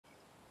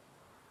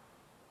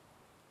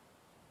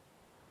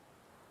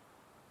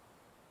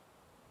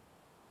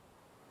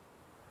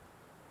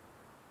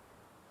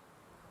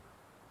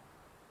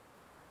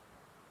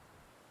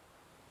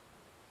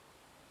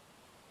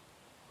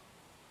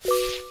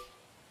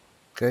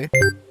Okay.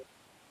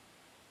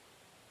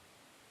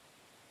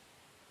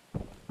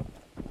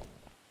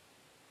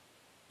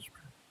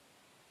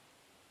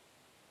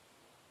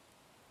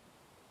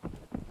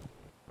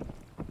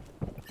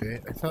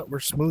 Okay, I thought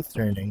we're smooth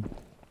turning.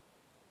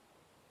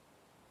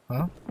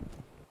 Huh?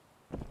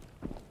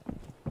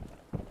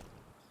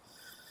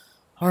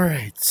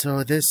 Alright,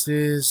 so this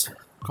is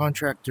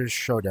Contractors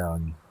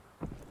Showdown.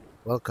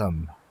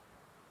 Welcome.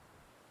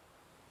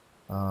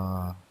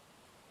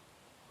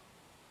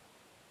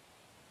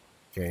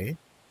 Okay.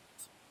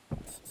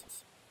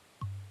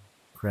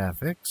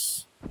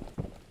 Graphics.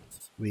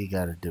 We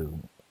gotta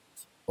do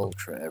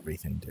ultra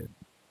everything, dude.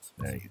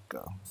 There you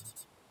go.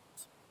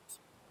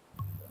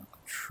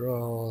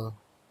 Control.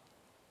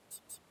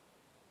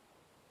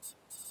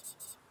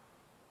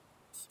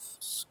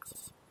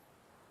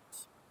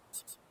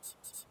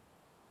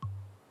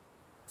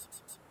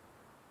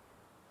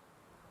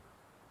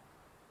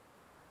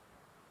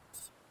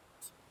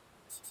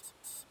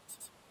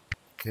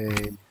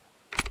 Okay.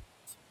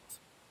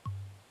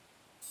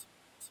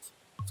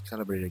 Let's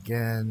calibrate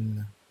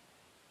again.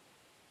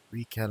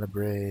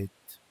 Recalibrate.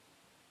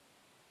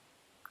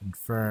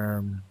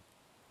 Confirm.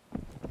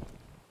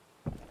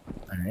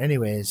 Alright,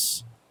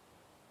 anyways.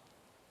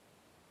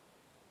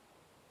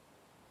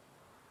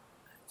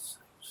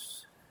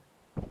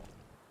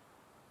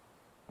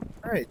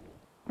 Alright.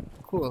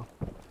 Cool.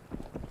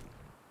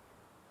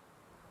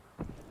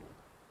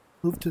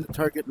 Move to the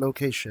target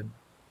location.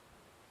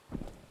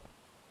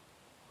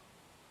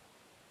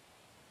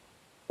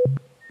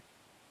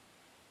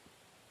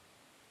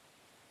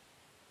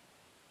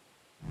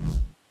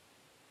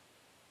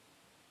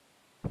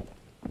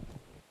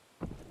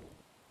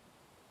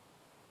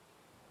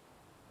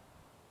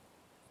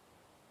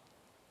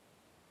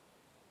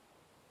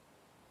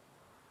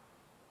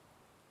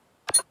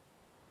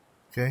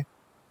 Okay.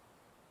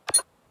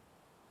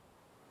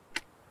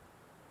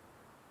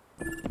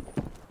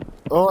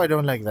 Oh, I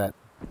don't like that.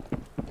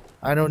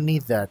 I don't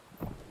need that.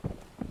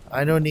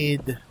 I don't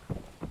need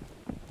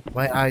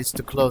my eyes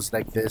to close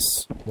like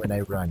this when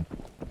I run.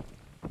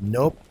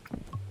 Nope.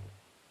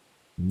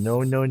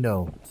 No, no,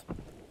 no.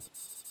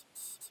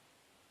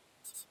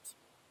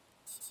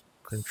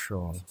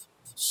 Control.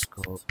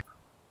 Scope.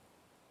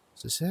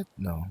 Is this it?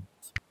 No.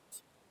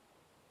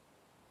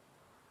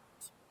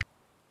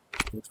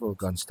 Virtual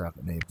gun stock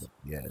enabled.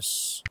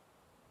 Yes.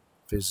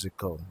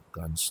 Physical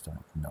gun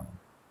stock. No.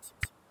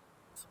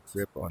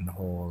 Grip on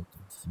hold.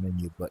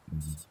 Menu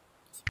button.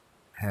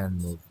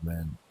 Hand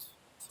movement.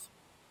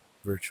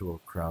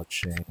 Virtual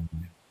crouching.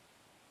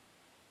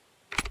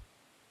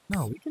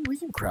 No, we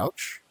can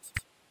crouch.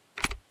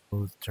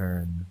 Smooth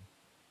turn.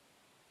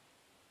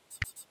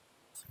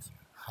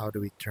 How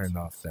do we turn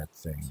off that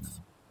thing?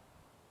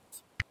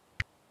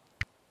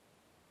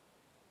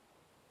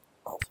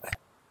 Oh man.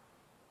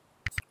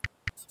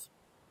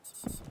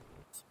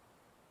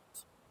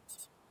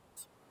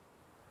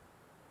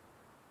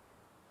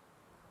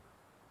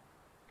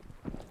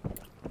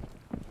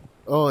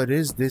 Oh, it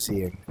is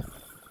dizzying.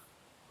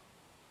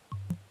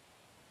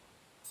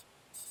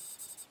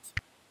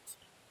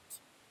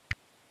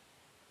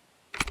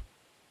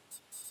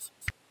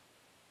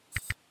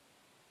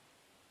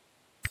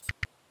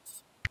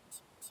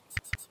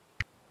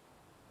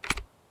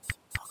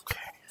 Okay.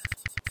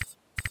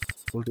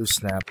 We'll do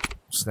snap.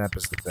 Snap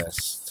is the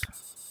best.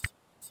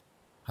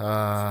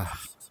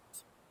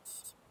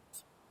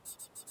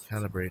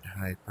 Calibrate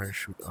height,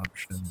 parachute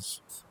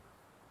options.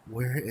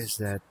 Where is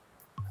that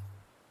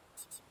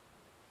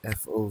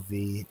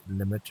FOV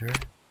limiter?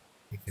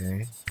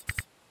 Okay.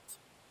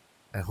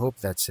 I hope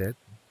that's it.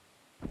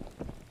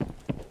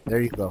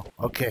 There you go.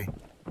 Okay.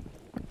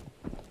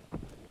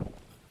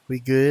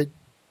 We good?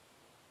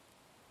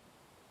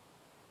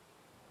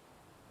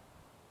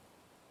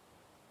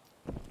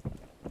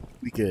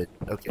 We good.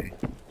 Okay.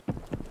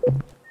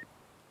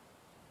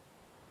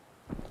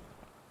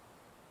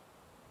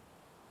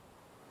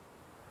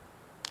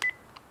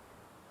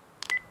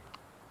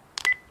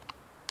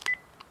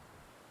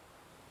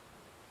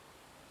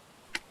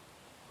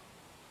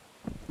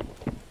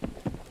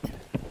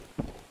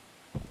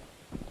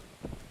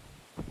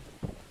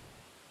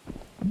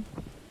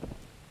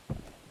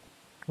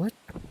 What?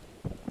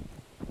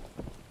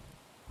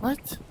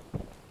 What?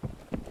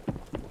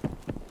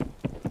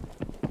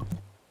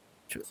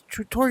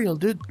 Tutorial,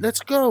 dude.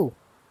 Let's go.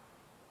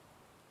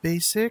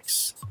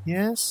 Basics.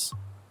 Yes.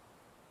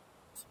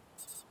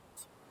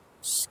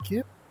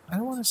 Skip? I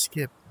don't want to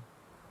skip.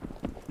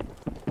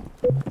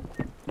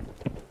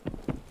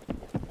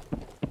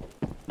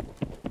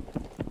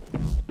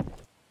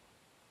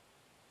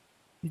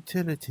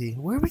 Utility.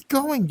 Where are we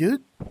going,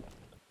 dude?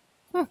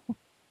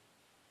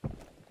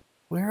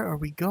 Where are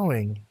we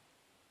going?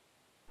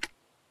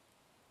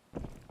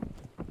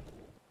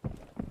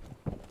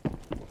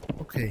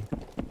 Okay.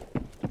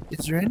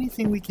 Is there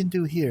anything we can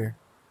do here?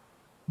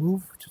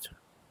 Move to...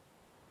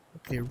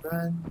 Okay,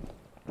 run.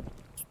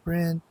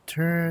 Sprint.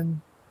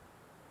 Turn.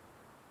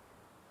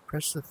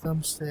 Press the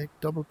thumbstick.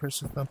 Double press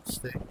the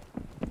thumbstick.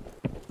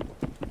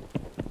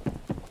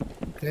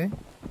 Okay.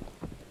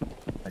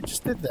 I I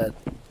just did that.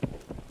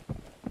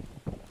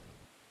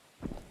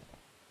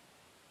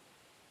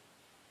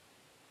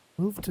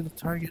 Move to the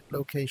target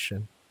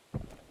location.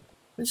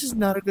 This is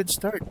not a good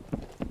start.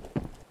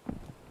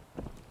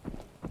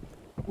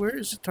 Where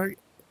is the target?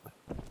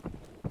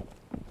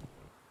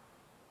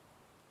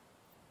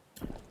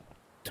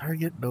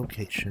 Target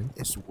location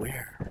is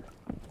where?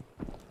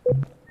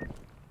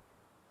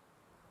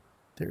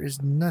 There is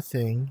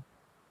nothing.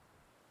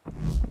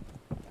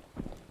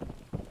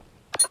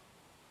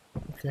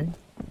 Okay.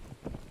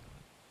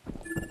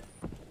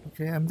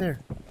 Okay, I'm there.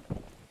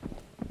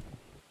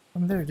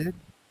 I'm there, dude.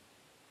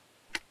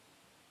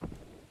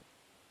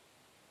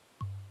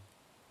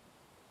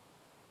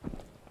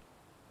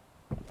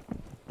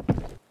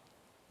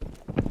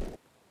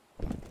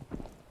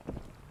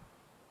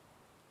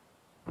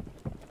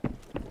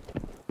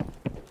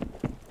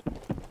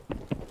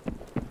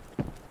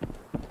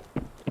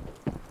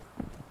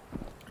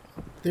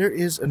 There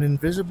is an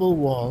invisible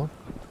wall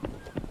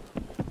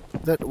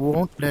that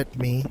won't let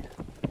me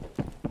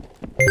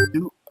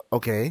do...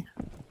 Okay.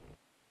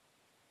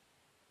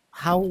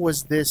 How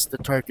was this the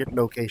target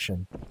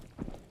location?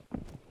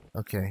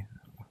 Okay.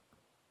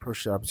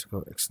 Approach the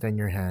obstacle, extend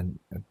your hand,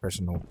 and press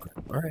and hold.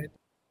 Alright.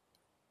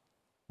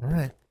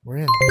 Alright, we're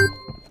in.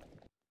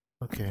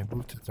 Okay,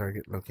 move to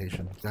target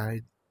location.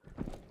 Guide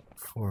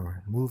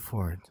forward. Move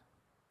forward.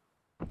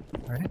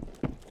 Alright.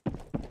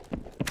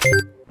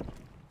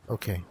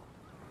 Okay.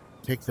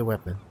 Take the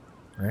weapon.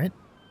 Alright.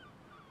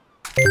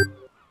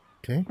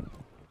 Okay.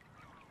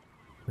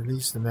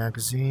 Release the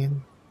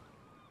magazine.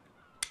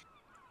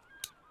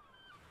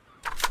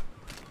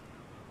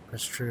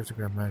 Press trigger to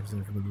grab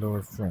magazine from the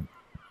lower front.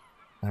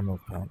 Ammo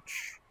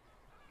pouch.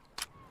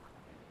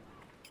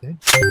 Okay.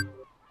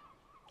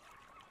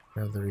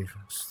 Grab the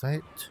reflex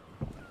sight.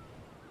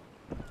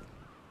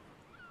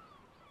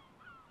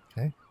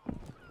 Okay.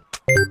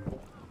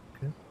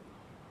 Okay.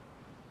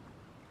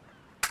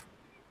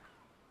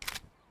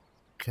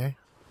 Okay.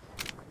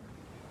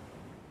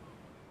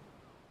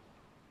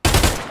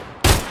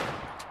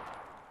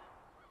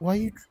 Why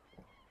you...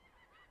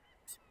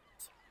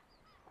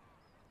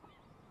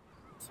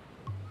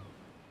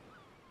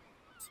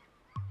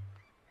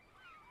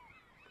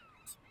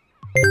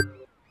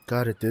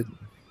 Got it, dude.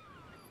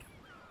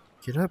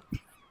 Get up.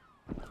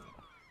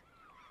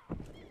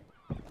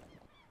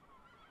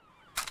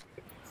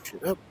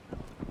 Get up.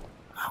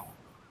 Ow.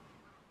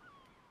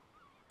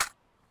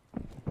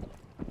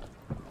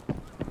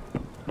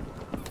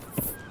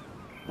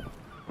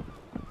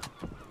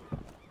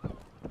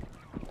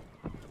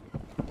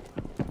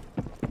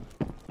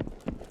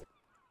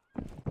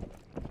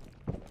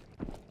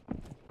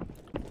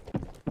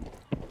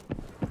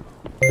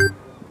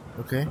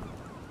 Okay.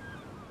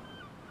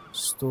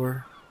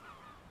 Store.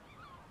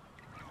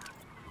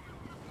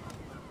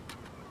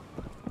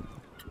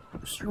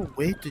 Is there a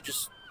way to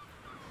just...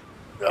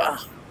 Ugh.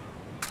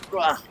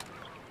 Ugh.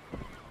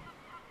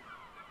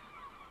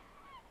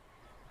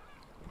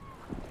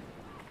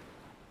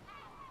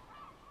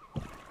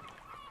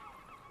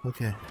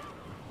 Okay.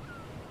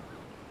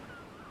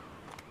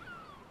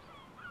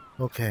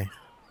 Okay.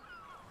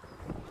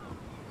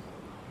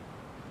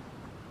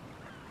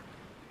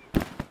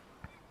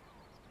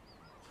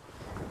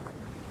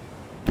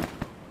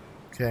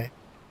 Okay.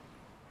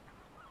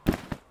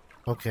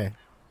 Okay.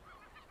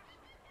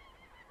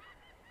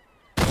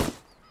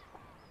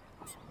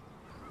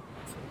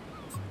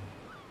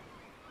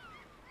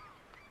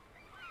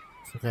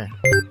 Okay.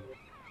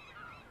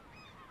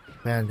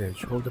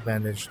 Bandage. Hold the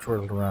bandage,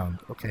 twirl it around.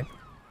 Okay.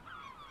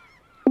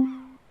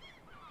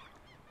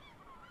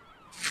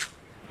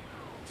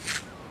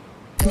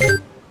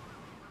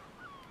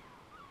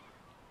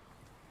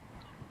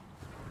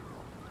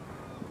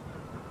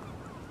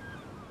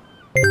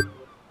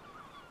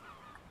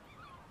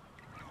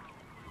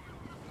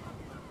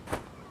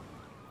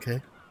 Okay.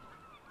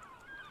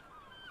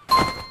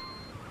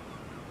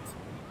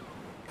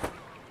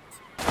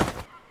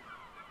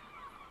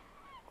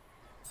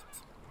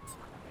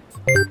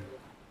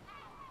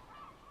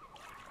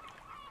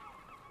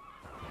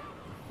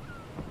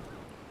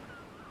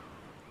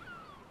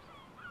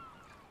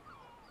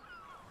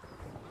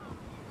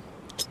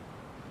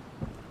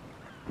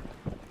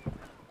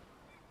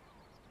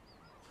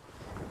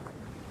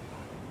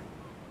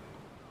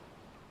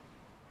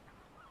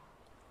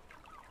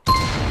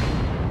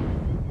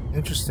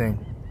 Interesting.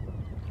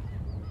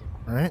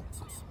 Alright.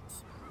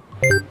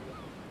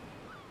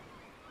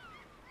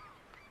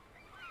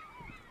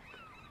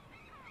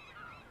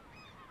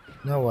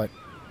 Now what?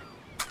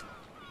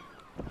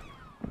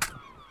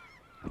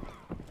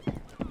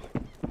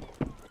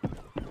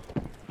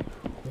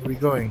 Where are we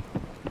going?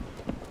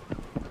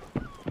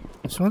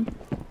 This one?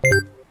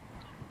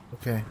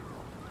 Okay.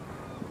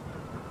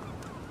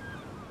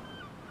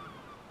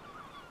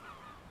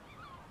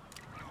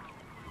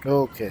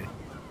 Okay.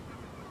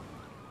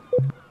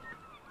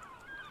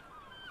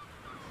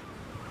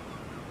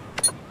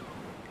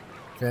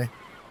 Okay.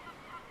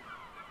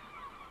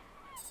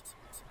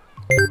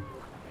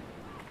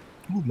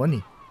 Ooh,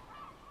 money.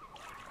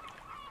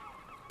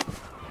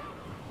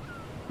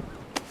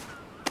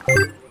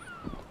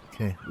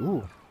 Okay.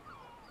 Ooh.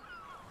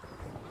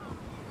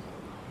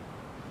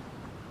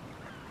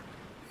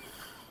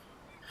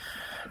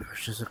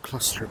 There's a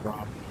cluster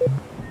bomb.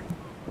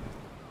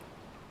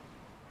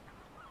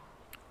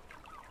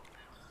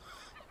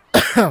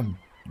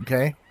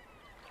 Okay.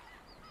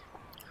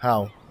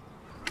 How?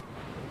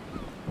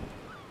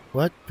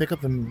 What? Pick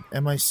up the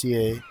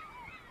MICA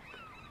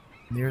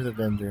near the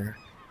vendor.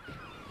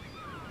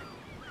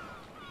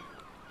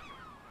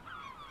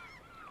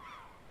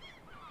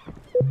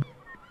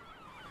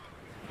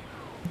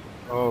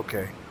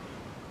 Okay.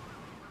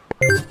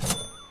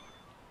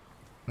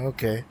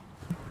 Okay.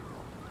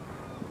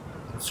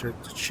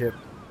 Insert the chip.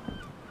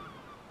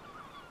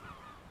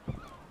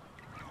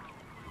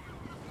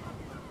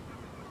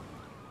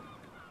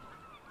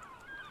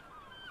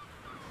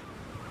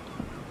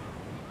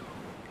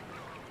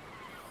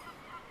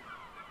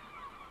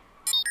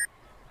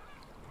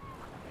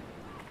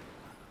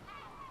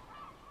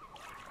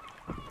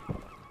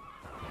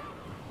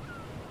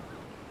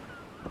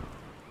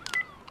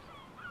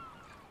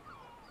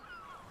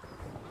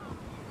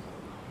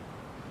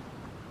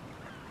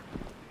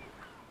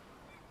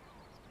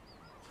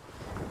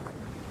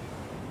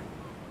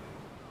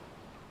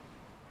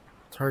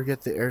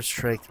 Target the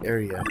airstrike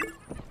area.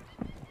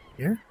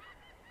 Here?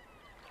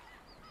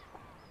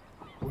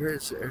 Where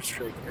is the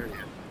airstrike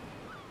area?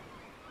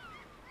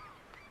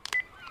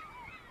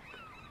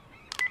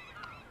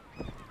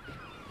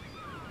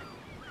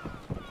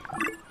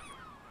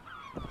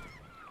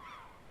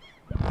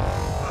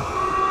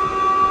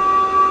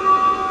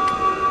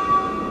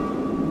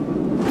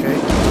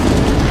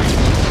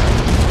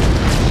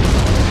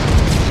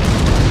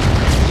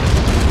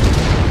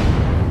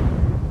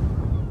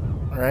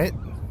 Alright.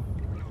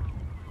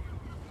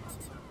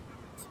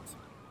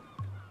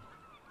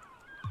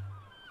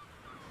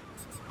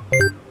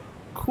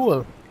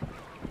 Cool.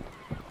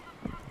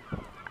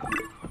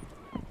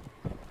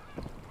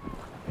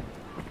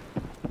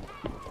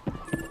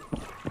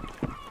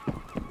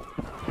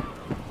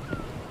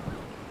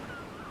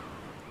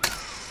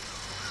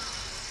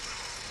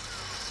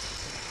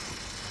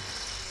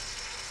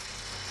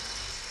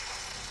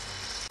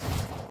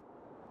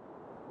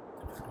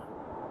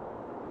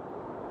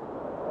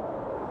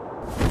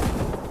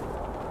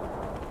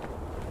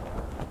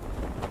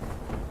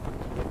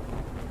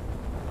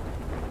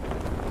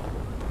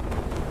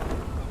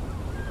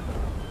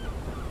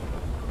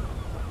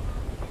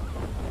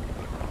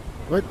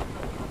 What?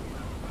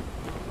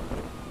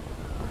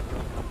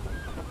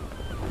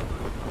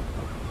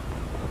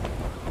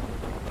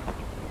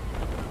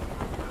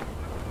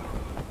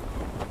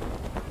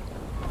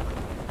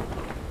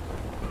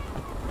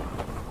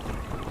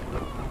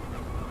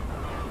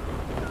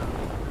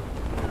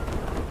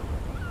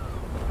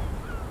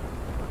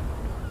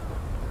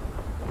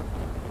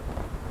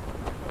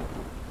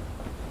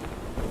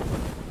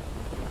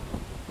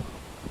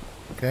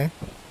 Okay.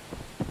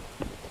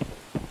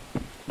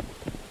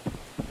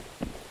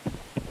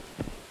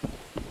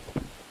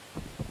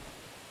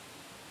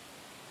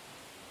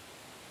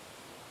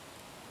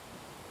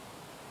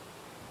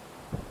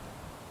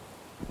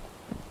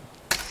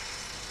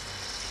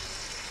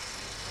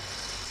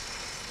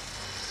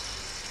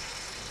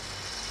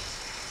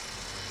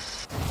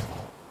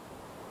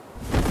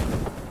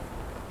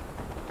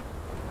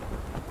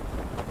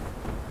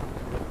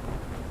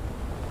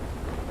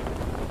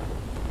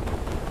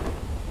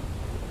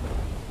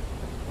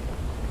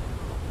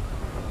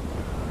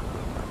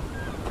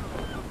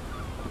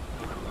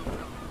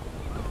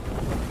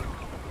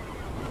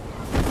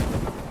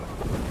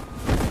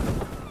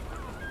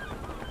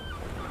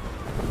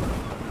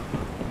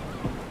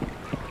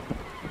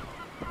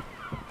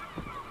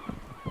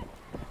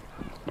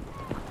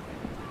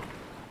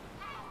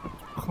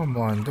 Come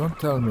on, don't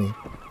tell me.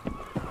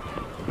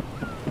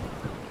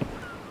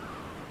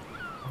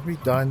 Are we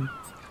done?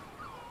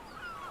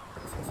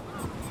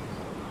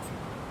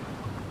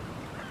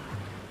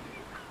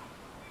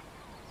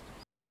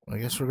 I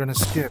guess we're gonna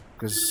skip,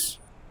 because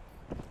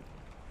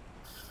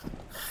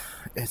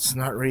it's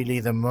not really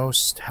the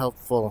most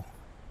helpful.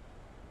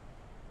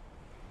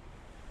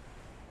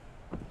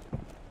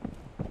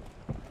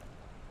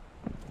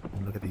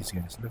 Look at these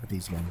guys, look at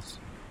these guys.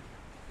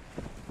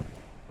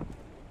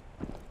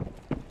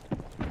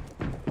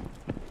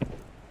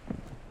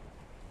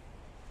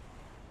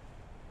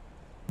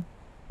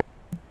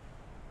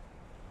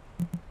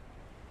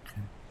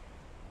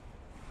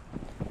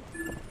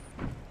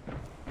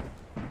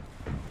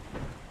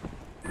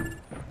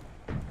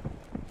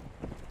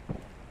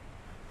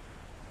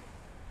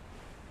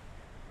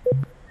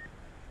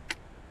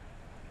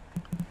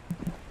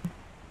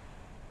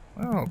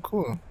 Oh,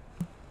 cool.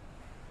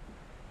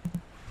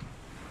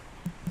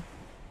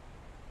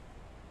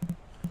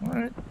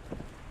 Alright.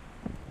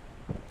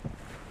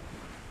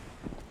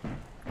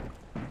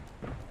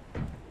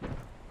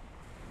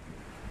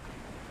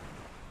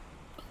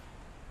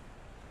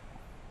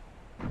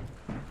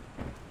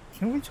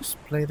 Can we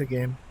just play the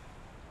game?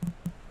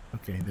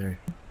 Okay, there.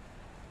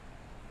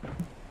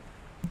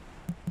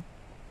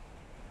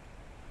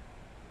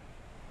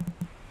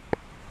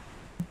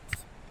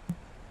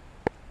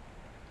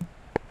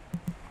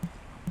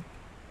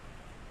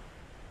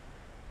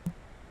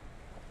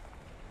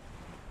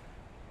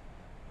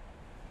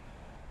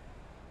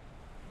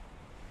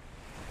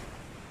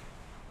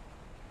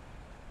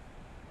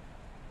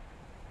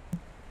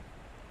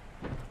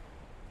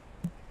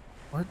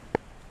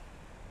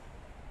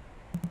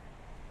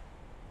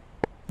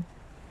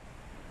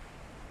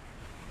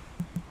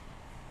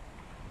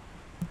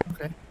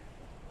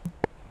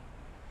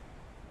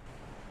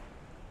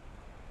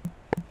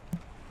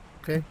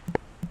 Okay.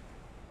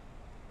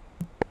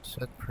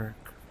 Set perk.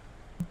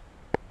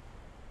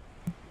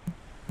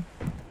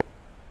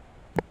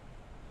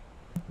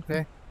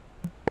 Okay.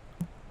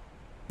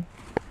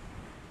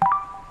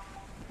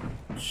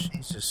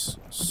 Jesus,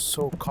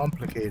 so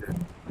complicated.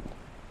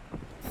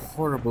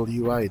 Horrible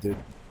UI, dude.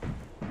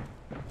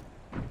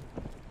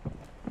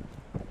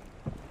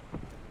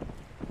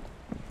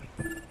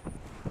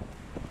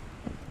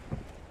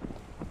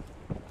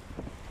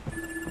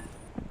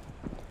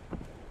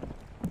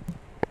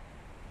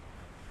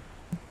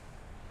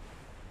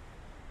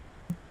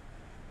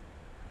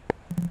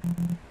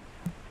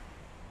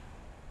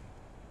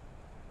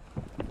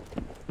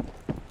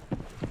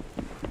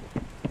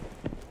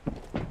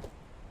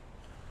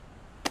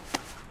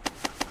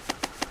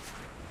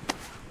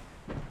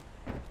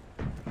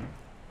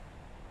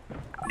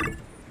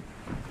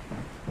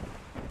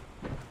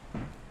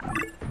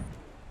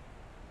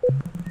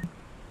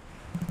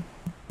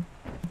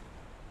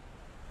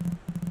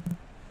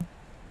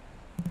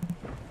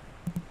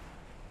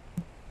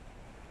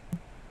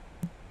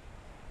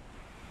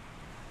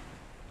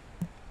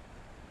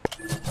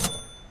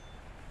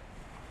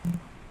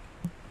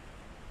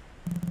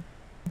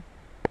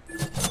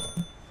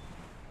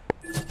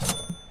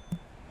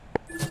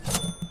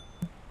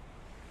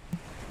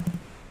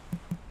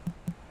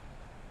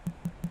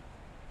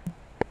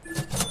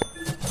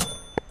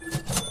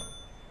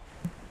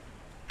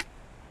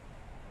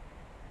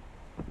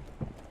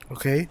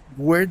 Okay,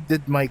 where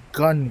did my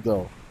gun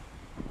go?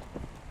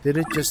 Did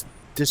it just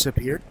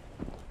disappear?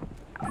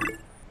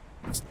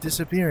 It's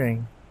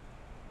disappearing.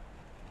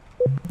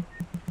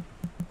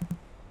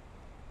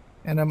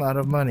 And I'm out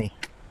of money.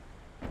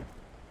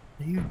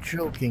 Are you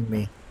joking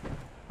me?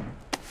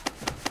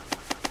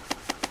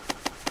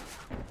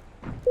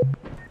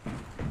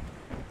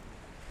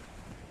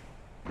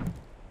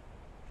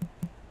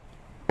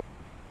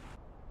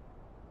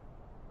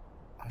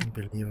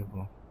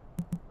 Unbelievable.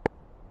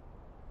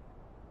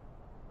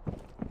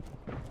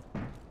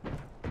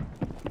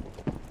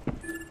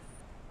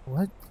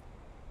 What?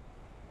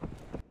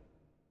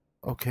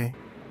 Okay.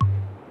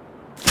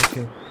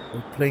 Okay,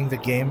 we're playing the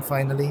game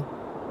finally.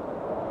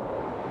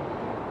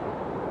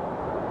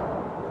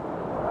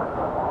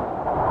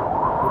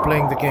 We're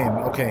playing the game,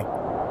 okay.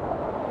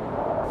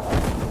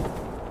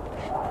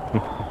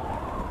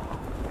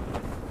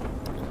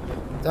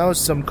 That was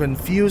some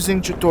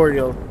confusing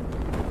tutorial.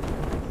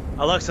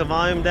 Alexa,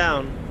 volume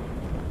down.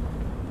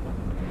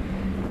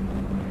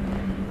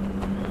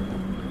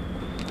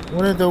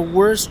 One of the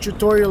worst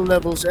tutorial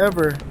levels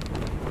ever.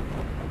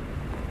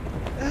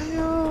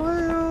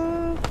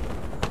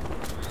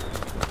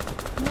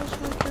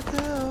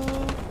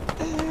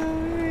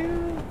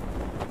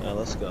 Yeah,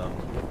 let's go.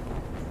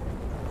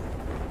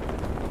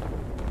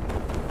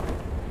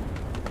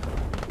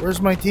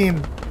 Where's my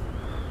team?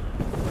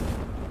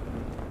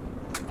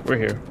 We're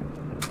here.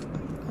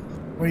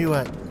 Where you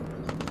at?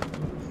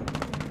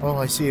 Oh,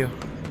 I see you.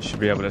 You should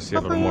be able to see a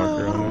little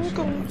marker on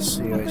this.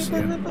 I see you, I see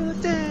you.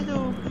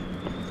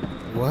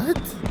 What?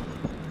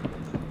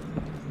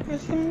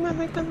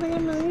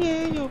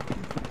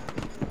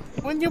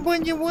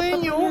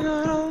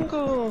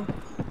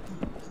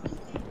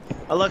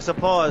 Alexa,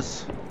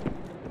 pause.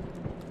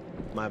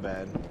 My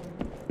bad.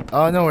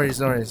 Oh, no worries,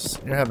 no worries.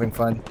 You're having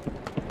fun.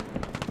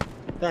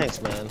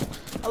 Thanks, man.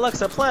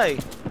 Alexa, play.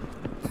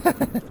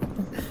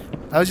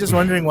 I was just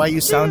wondering why you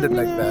sounded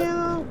like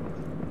that.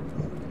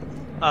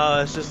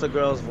 It's just a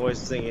girl's voice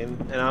singing,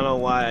 and I don't know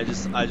why. I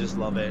just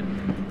love it.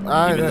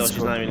 Ah, Even though that's she's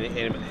cool. not even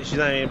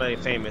anybody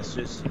famous.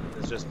 It's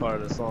just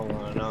part of the song.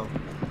 I don't know.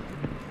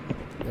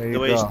 There you The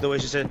way go. the way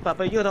she said,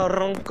 "Papa, you're a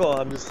ronco."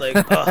 I'm just like,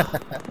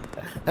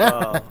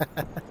 oh.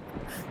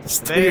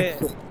 If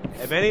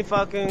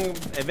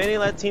any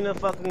Latina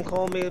fucking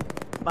call me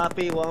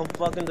papi while I'm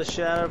fucking the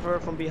shit out of her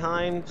from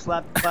behind,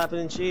 slap papi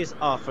and cheese,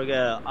 oh forget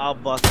it. I'll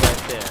bust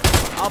right there.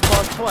 I'll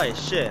bust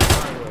twice. Shit. I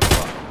don't give a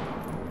fuck.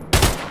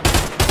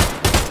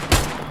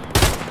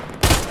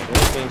 When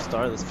this game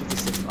started, it's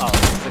 56. Oh,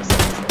 it's 6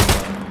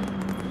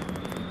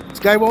 seconds. This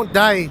guy won't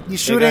die. He's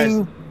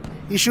shooting.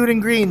 He's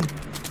shooting green.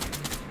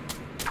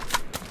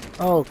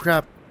 Oh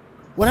crap!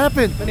 What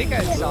happened? I think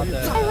I saw the.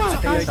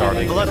 Like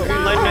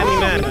many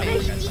men.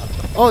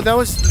 Oh, that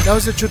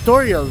was a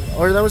tutorial,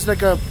 or that was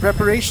like a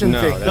preparation No,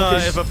 thing. No,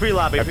 it's a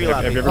pre-lobby. Have you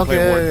ever Okay, played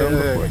Warzone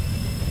yeah. before?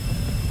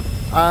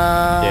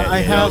 I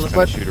have, let's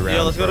but shoot around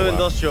Yo, let's go for a to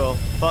while. industrial.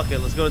 Fuck it,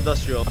 let's go to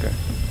industrial. Okay,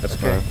 that's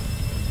Okay. fine.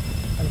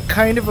 I'm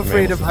kind of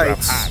afraid Man, of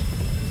let's heights. drop high.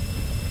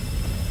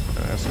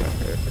 No, that's not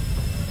good.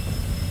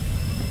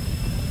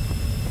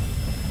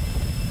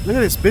 Look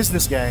at this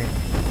business guy.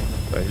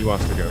 But he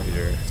wants to go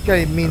here. This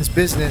guy means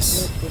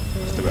business.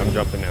 I'm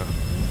jumping now.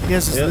 He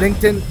has his Yep.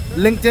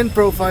 LinkedIn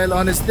profile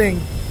on his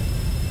thing.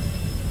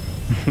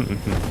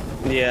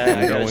 Yeah, I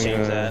gotta Going,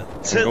 change that.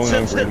 I'm going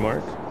on green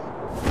mark.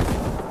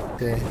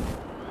 Okay.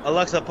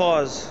 Alexa,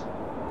 pause.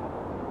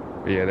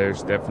 But yeah,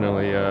 there's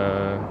definitely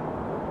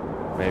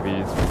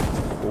maybe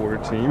 4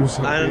 teams.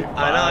 I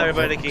know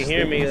everybody can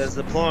hear me that's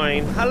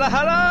deploying. Hala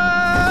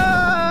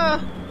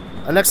hala!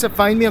 Alexa,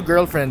 find me a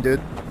girlfriend,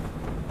 dude.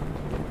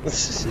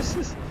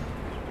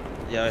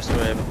 Yeah, I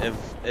swear,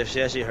 if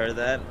she actually heard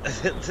that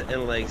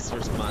and like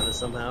responded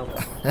somehow.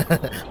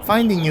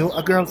 Finding you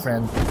a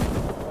girlfriend.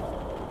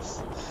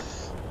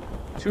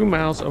 2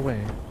 miles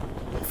away.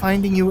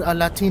 Finding you a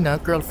Latina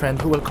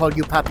girlfriend who will call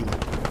you papi.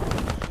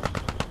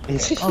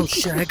 Oh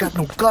shit, I got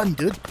no gun,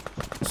 dude.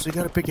 So you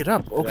gotta pick it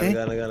up, okay?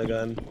 I got a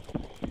gun.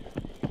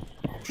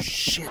 Oh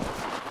shit.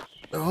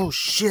 Oh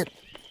shit.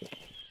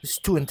 This is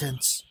too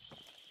intense.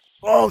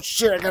 Oh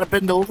shit, I gotta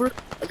bend over?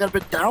 I gotta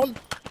bend down?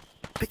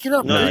 Pick it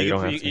up. No, you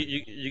don't have to.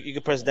 you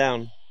can press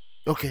down.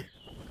 Okay.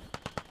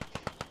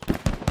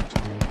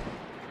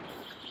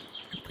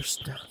 Press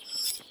down.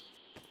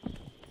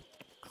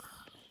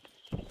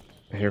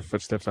 I hear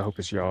footsteps. I hope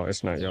it's y'all.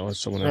 It's not y'all. It's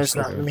someone That's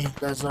else. not me.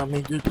 That's not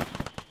me, dude.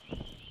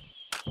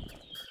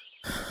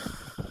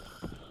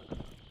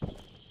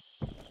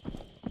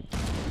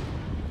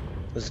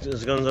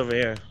 This gun's over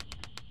here.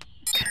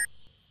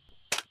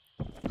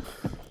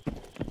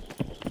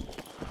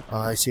 Oh,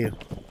 I see you.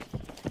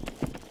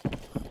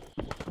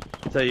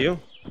 Is that you?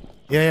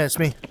 Yeah, it's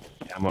me.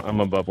 Yeah, I'm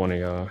above one of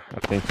y'all. I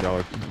think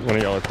one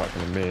of y'all are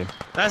talking to me.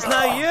 That's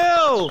not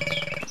you!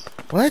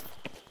 What?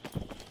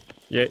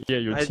 Yeah,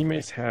 your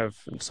teammates have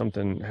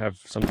something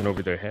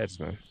over their heads,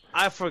 man.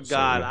 I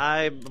forgot.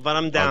 But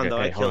I'm down though.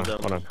 Hey, I killed him.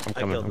 Hold on.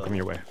 I'm coming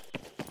your way.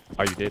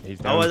 Oh, you did? He's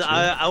down.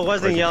 I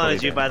wasn't yelling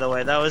at you, by the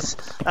way. That was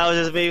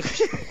just me.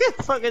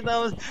 Fucking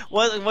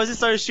once he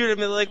started shooting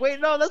me, like, wait,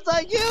 no, that's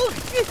not you.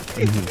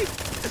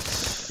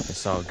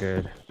 It's all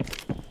good.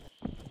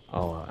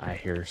 Oh, I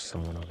hear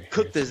someone over here.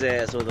 Cooked his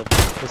ass with a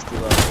pistol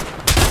up.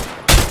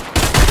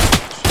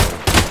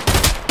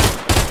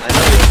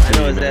 I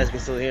know his ass can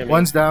still hear me.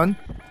 One's down.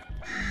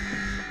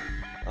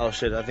 Oh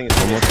shit, I think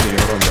it's Almost to you,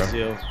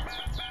 bro. you.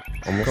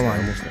 Come on.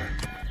 Almost there.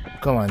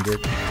 Come on,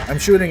 dude. I'm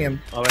shooting him.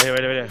 Oh, right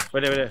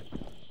here.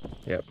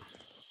 Yep.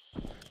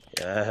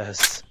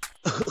 Yes.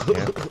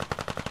 Yep.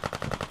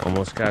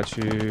 Almost got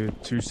you.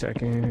 2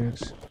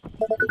 seconds.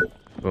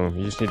 Boom.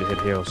 You just need to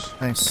hit heals.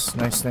 Nice.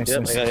 Yep,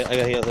 I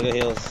got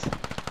heals.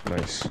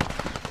 Nice.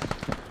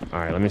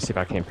 Alright, let me see if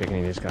I can't pick any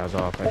of these guys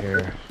off right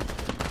here.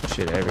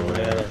 Shit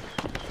everywhere.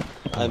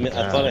 I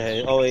thought I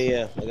had. Oh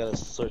yeah, I gotta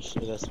switch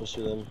through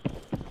them.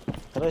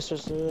 How do I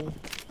switch through them?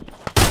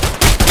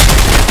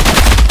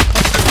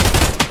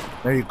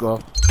 There you go.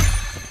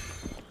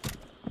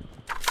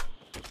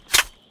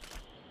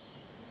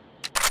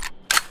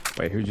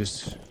 Wait, who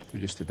just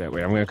did that?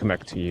 Wait, I'm gonna come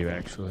back to you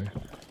actually.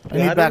 I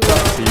need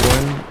backup. See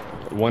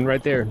one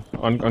right there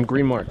on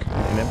green mark in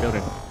that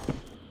building.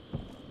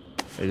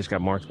 They just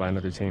got marked by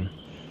another team.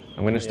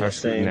 I'm gonna start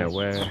shooting that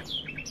way.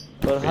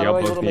 But how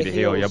Y'all do I both need to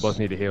heal. Y'all both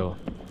need to heal.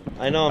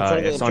 I know. I'm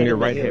trying to. It's on your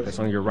right hip. It's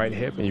on your right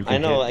hip, and you can. I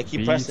know. Hit I keep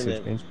B pressing to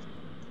it. change.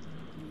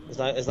 It's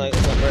not burning.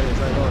 It's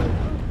not going.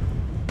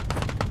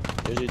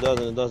 Usually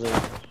it doesn't.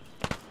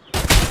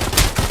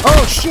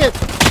 Oh shit!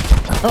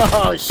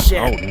 Oh shit!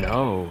 Oh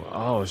no!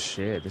 Oh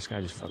shit! This guy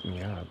just fucked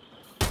me up.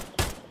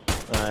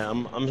 Alright,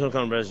 I'm just gonna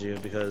come res you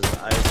because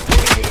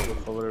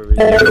for whatever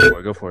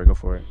reason. Go for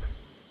it.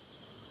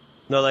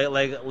 No,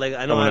 like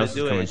I know Someone how else to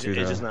do is it. coming It's too,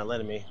 just though. not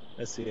letting me.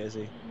 I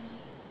see.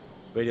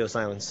 Radio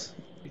silence.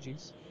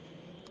 GG's.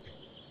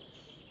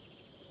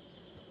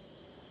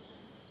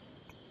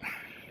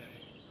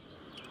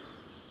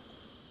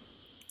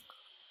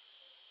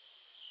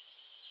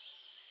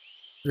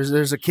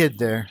 There's a kid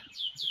there.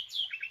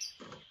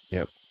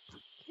 Yep.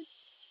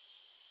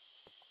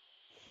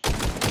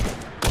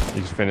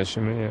 He's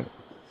finishing me yet?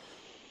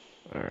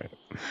 All right.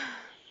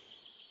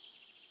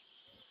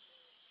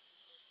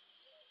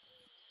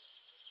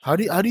 How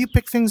do you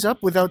pick things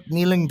up without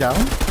kneeling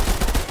down?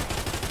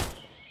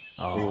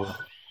 Oh.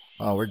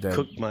 Oh, we're dead.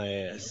 Cooked my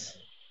ass.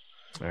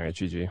 All right,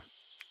 GG.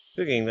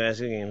 Good game, guys.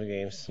 Good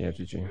games. Yeah,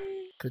 GG.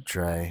 Good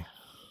try.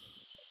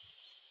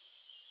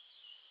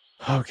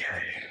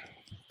 Okay.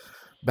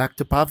 Back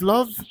to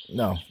Pavlov?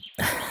 No.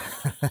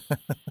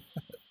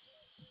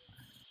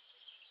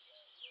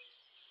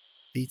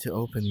 B to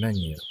open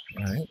menu.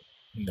 Alright.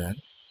 And then.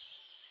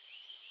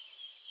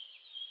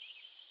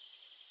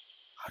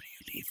 How do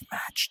you leave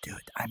match,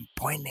 dude? I'm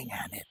pointing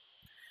at it.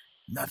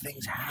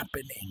 Nothing's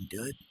happening,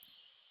 dude.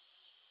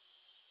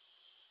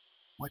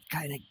 What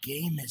kind of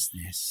game is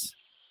this?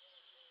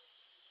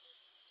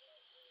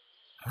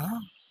 Huh?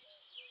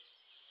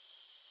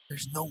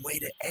 There's no way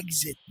to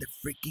exit the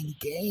freaking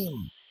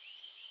game.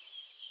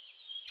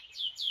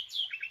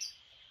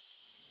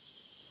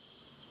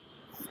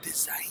 Who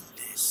designed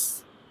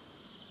this?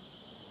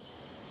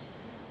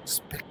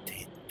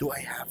 Spectate. Do I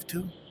have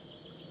to?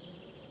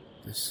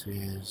 This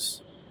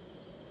is...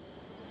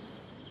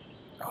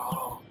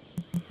 Oh.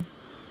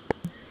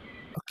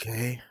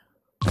 Okay.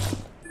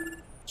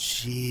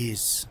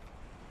 Jeez.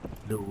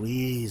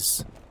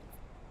 Louise.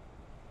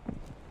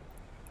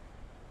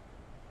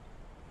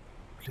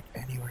 Click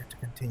anywhere to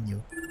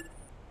continue.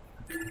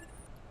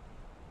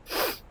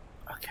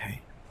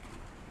 Okay.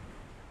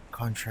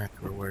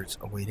 Contract rewards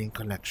awaiting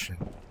collection.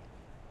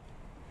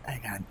 I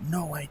got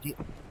no idea.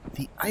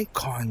 The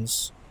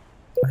icons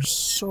are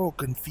so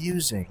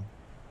confusing.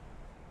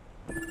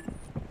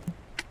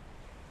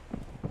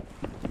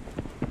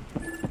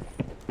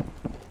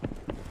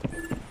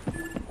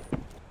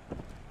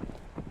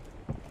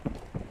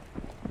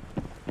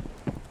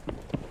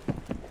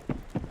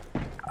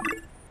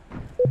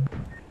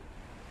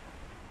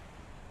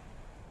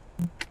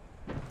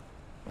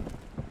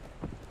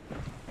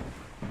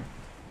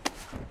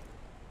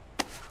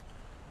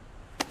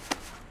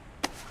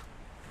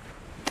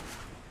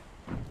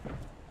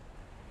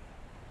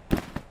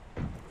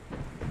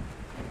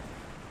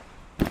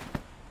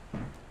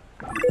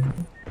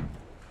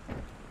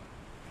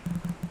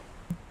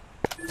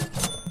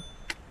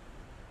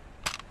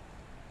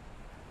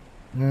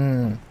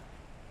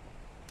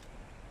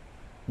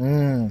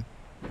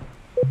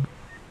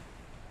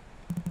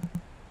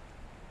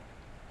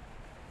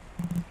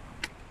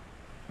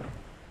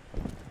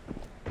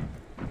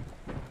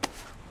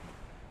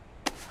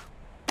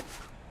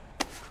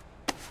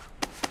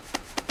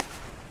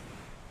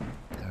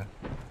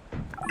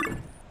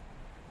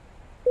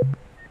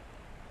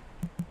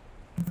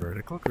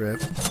 Vertical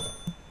grip.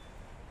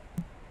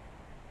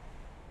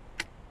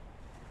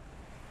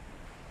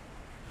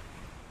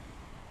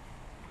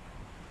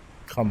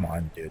 Come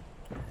on, dude.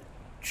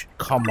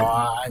 Come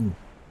on.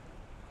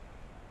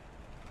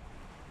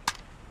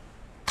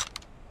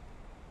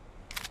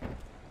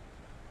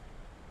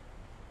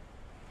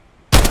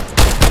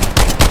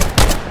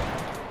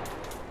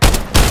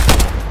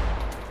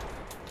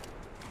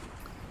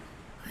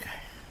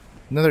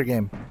 Another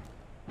game.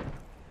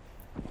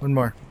 One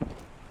more.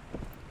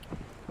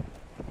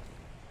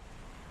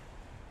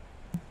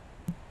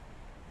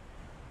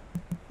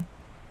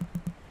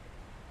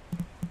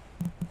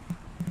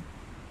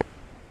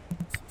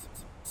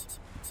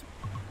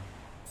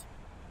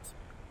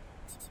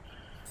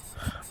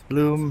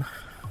 Bloom.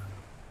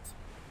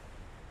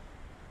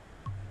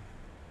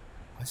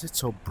 Why is it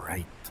so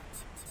bright?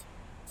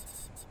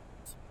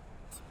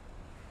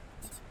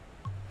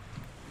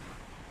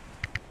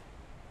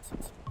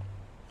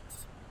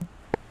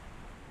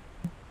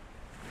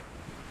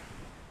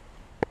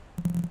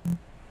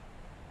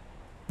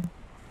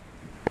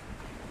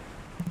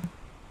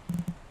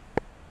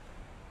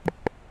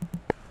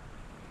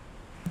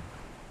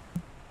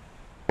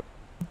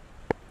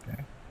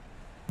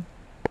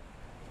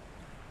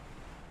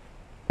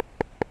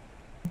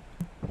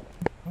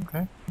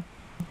 Okay.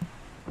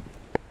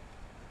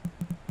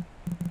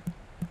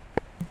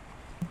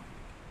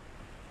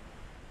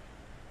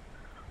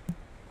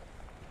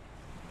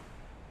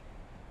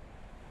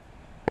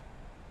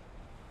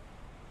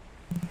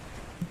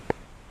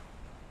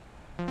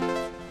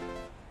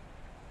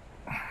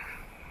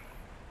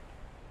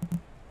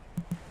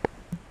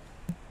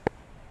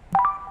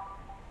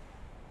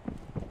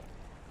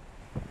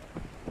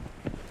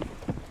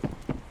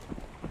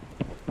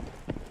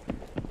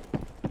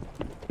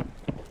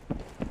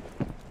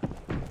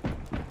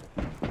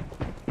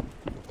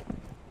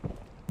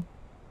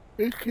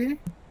 Okay.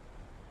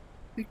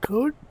 The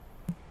code.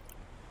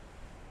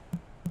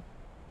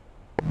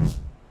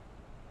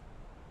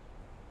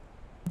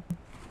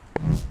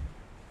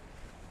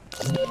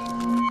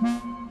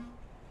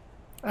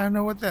 I don't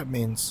know what that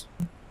means.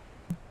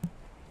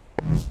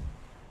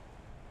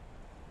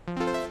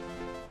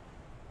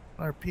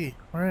 RP.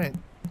 All right.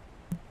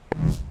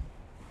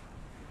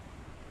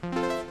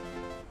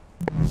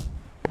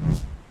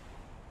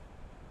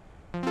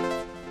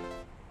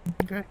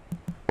 Okay.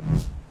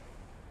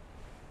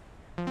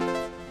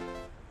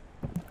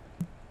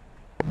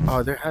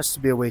 Oh, there has to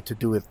be a way to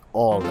do it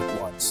all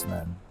at once,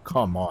 man.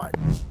 Come on.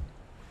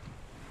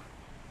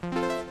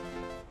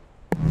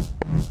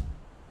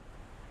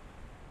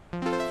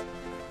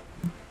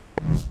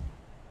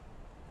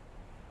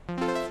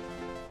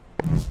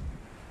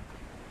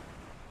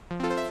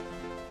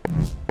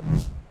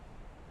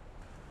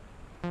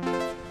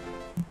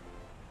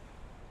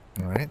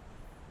 Alright.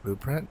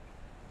 Blueprint.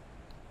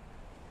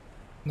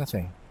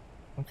 Nothing.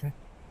 Okay.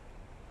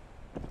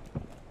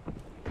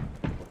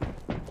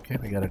 Okay,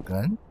 we got a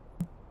gun.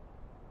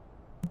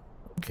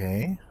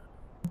 Okay.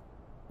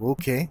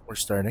 Okay, we're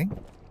starting.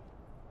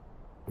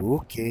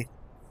 Okay.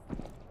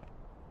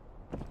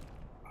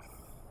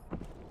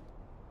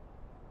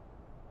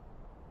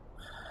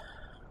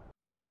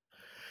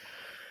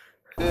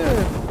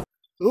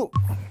 Oh,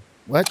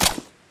 what?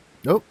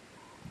 Nope.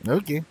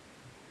 Okay.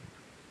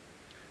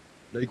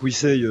 Like we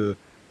say,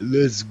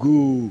 let's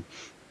go.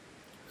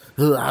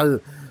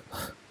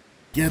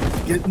 Get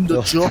in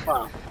the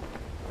chopper.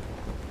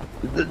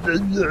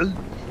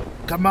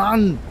 Come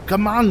on,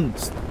 come on.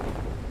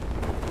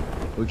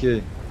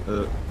 Okay,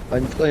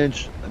 I'm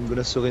French. I'm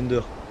gonna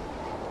surrender.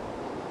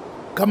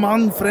 Come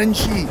on,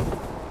 Frenchie.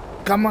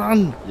 Come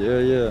on.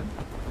 Yeah.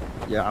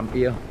 Yeah, I'm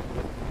here.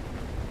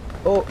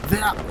 Oh,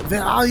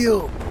 Where are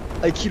you?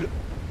 I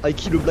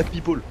kill black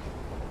people.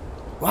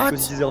 What?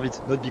 Because he deserve it,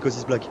 not because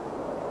he's black.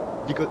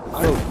 Because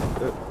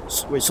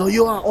wait. So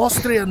you are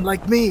Austrian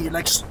like me,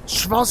 like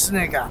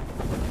Schwarzenegger.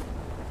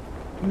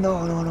 No.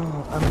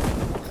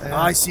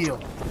 I see you.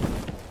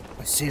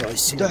 I see you.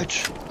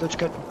 Dutch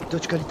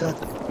qualität.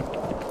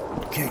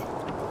 Okay.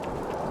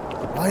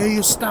 Why are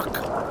you stuck?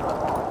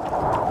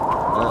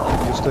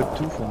 You stuck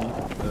too for me.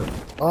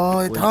 Oh,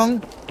 it wait.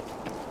 hung?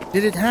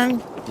 Did it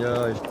hang?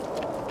 Yeah.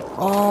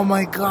 Oh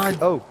my god.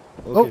 Oh.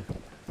 Okay.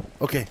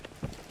 Okay.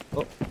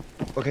 Oh.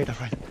 Okay, that's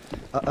right.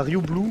 Are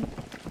you blue?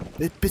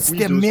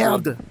 Putain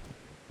merde.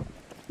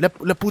 Le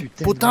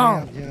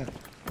putain. Yeah.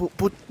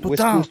 Putain.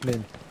 West Coast,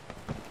 man.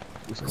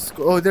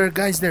 Oh, there are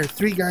guys there.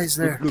 3 guys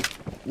there. Look.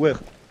 Where?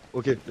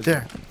 Okay.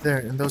 There,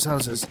 in those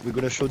houses. We're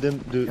gonna show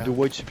them the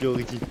white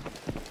superiority.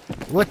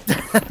 What?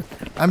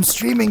 I'm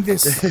streaming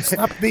this.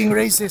 Stop being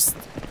racist.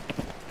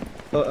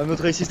 I'm not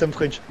racist, I'm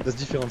French. That's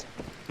different.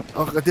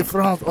 Oh,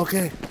 different.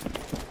 Okay.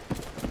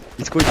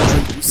 It's quite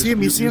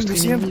You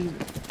see him?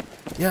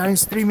 Yeah, I'm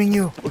streaming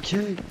you.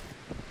 Okay.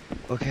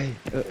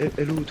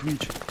 Hello,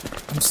 Twitch.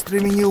 I'm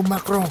streaming you,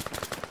 Macron.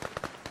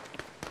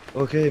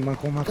 Okay,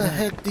 Macron. What the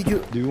heck did you...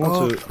 Do you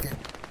want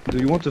Do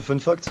you want a fun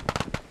fact?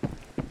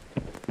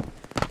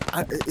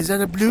 Is that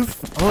a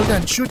bluff? Hold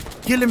on, shoot.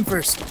 Kill him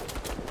first.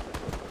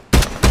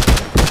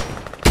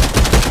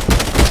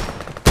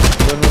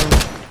 run.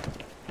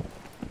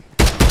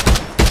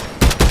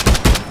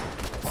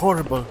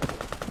 Horrible.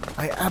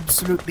 I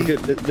absolutely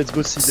Okay, let's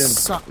go see them.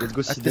 suck Let's go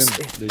at see this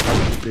them.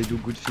 game. They do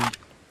good thing.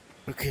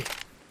 Okay.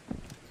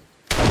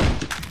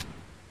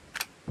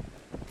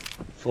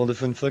 For the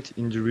fun fact,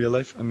 in the real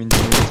life, I'm in the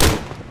military,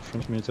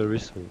 French military,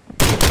 so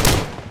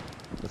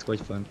that's quite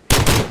fun.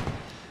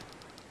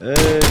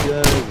 Hey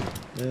guys,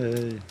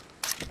 hey,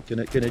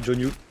 can I join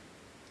you?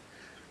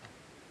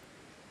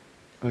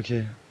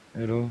 Okay,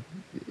 hello.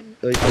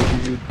 I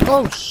give you.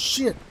 Oh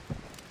shit!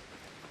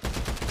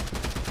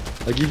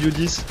 I give you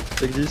this.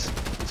 Take this.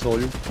 It's for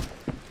you.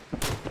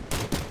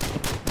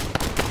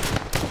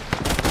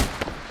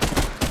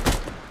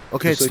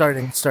 Okay, it's Just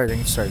like-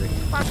 starting.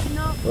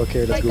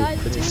 Okay, let's go.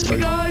 Let's go.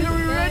 Guys, are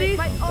we ready?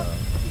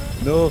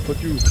 No,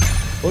 fuck you.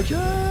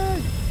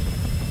 Okay.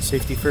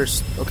 Safety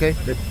first. Okay.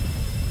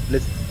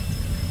 Let's.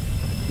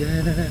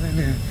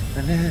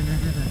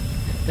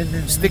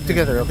 Stick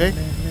together. Okay.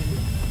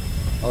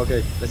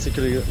 Okay, let's take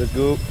a look. Let's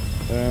go.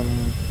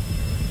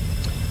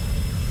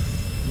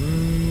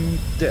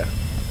 There.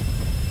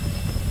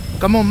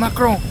 Come on,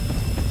 Macron.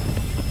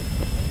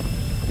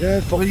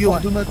 Yeah, for What do you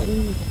want? de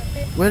Macron.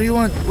 Where do you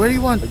want?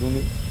 I don't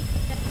know.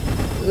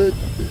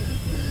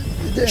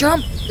 There.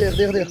 Jump! There.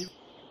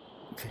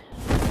 Okay.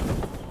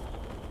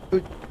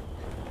 Good.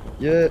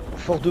 Yeah,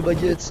 for the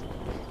baguettes.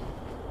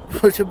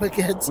 Put your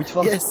baguettes. With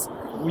fast. Yes.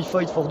 We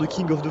fight for the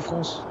king of the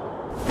France.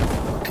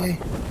 Okay.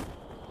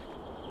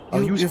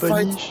 Are you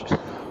fight, Spanish?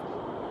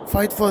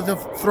 fight for the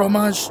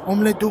fromage.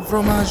 Omelette du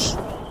fromage.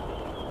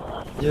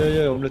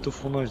 Yeah, omelette au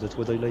fromage. That's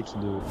what I like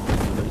in the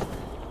life.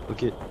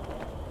 Okay.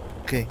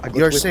 Okay. I got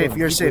You're weapon, safe.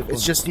 You're big safe. weapon.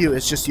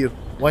 It's just you.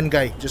 One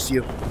guy. Just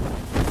you.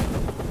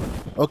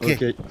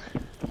 Okay.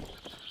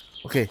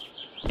 Okay.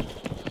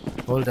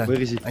 Hold on. Where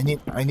is it?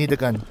 I need a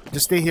gun.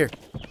 Just stay here.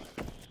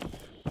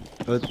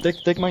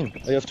 Take mine.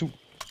 I have two.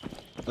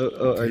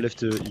 I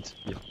left it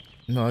here.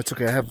 No, it's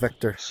okay. I have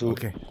vector. So-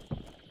 Okay.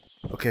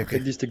 Okay.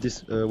 Take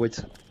this. Wait.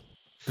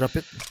 Drop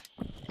it.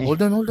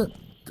 Hold on.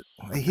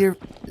 I hear.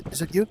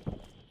 Is it you?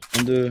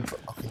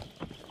 Okay.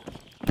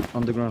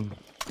 On the ground.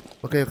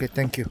 Okay.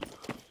 Thank you.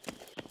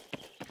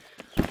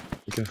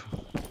 Be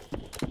careful.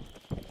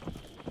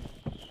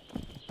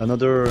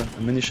 Another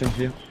ammunition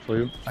here for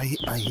you.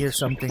 I hear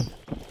something.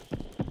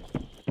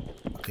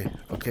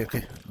 Okay.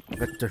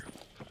 Vector.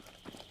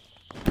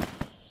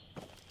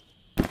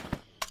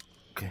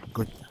 Okay.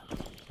 Good.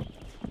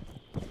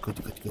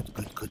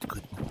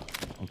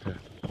 Okay.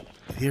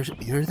 You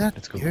hear that?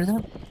 Let's go. You hear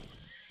that?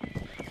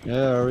 Yeah,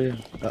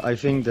 hurry. I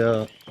think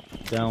they're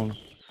down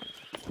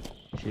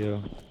here,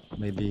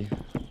 maybe.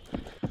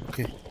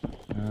 Okay.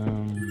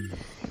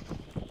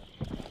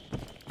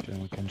 Okay,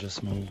 we can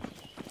just move.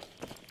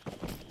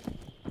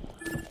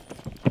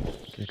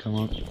 Okay, come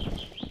on.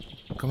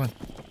 Come on.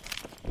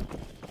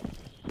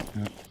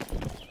 Yeah.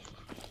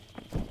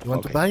 You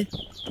want to Okay. buy?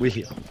 We're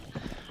here.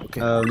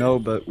 Okay. No,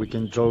 but we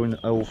can join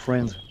our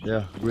friend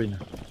there, green.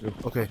 Go.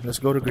 Okay. Let's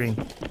go to green.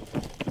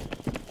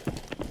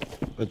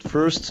 But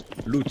first,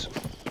 loot.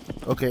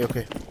 Okay.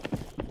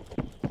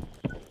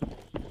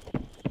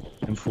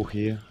 M4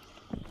 here.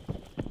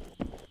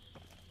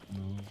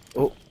 No.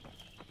 Oh.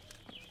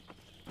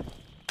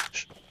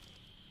 Shh.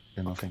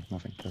 Yeah, nothing.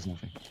 There's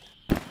nothing.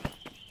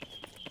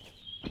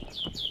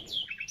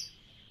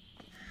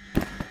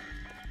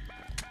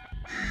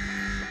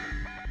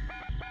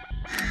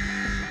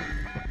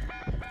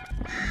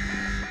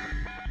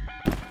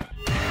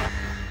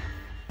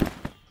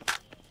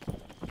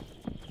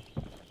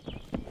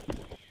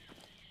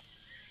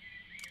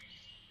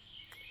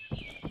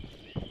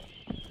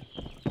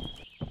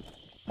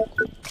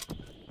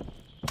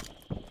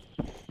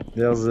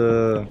 There's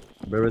a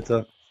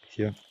Beretta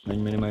here,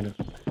 9mm,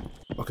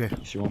 Okay.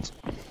 if you want,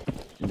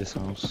 in this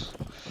house.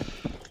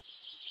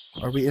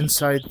 Are we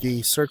inside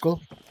the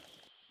circle?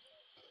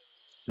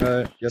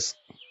 Yes,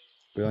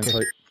 we're Okay.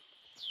 inside.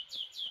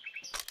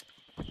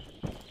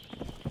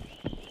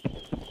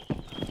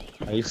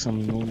 I hear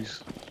some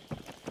noise.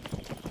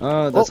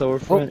 Ah, that's our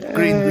friend.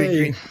 Green.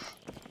 Hey!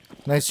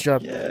 Nice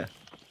job. Yeah.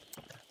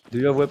 Do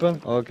you have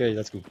weapon? Okay,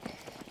 that's good.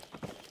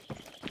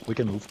 We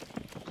can move.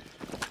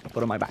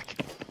 Put on my back.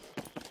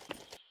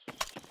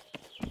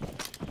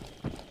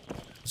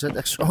 Is that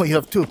extra? Oh, you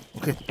have two.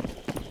 Okay.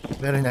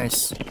 Very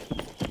nice.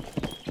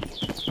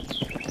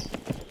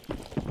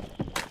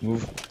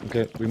 Move.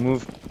 Okay, we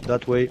move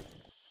that way.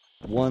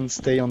 One,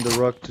 stay on the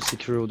rock to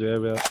secure the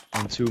area,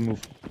 and two,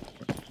 move.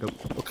 Go.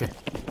 Okay.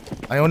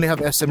 I only have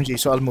SMG,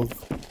 so I'll move.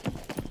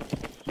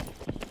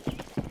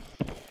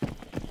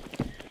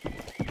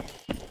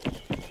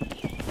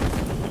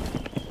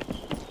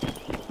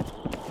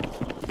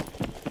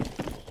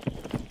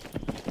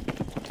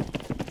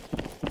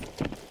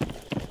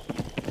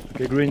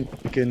 Okay, green,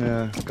 you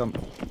can come.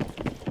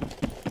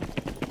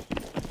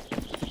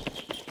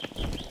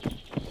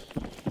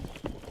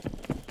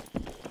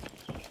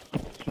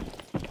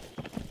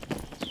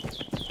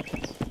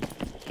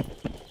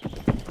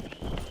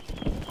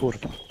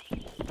 Kurwa.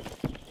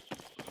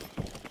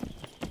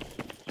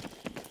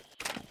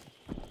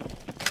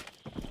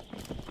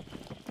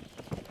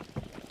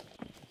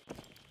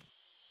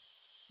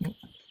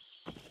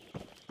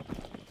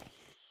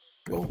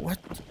 Oh, what?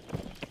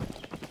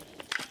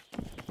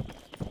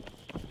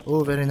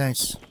 Oh, very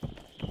nice.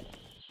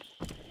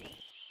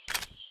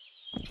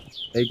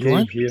 AK You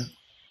want? here.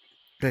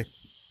 Okay.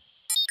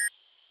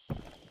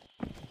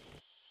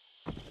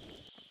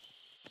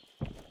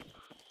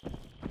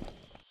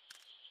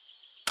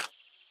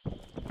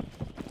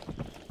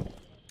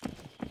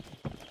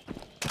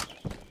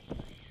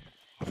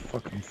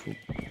 Fucking full.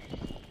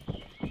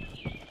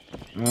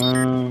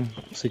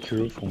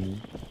 Secure for me.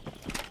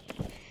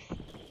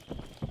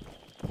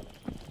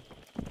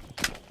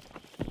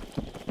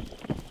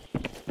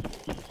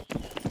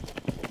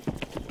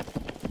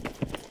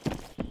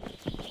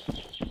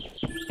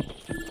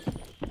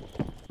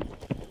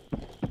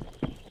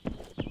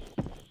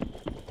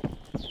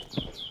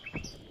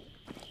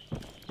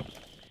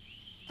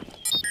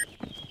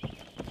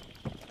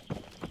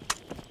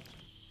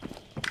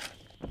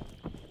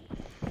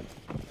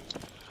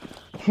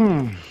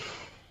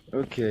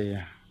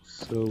 Okay,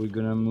 so we're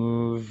gonna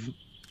move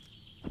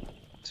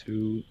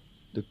to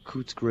the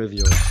Coot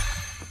Graveyard.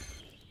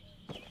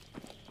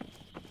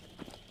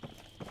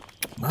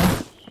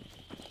 Ah,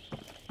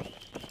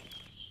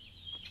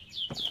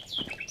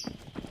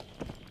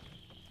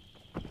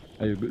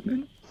 Are you good,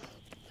 man?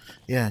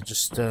 yeah,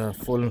 just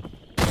full.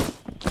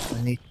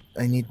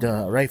 I need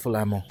rifle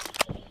ammo.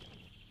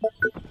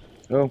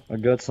 Oh, I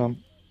got some.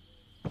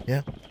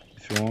 Yeah.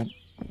 If you want.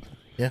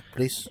 Yeah,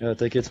 please. Yeah,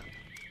 take it.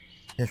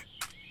 Here.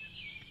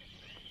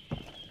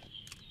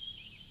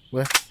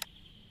 Where?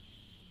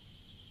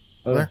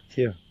 Oh, Where?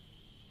 here.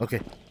 Okay.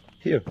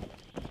 Here.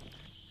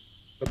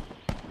 Up,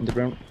 on the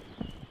ground.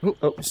 Oh,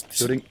 Oh, this-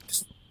 shooting.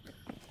 this-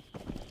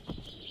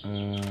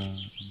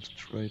 Let's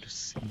try to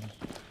see.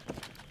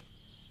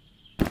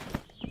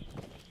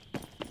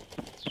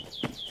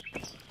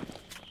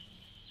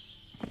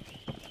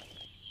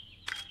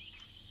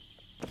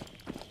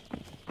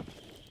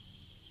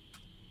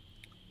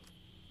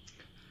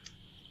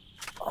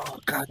 Oh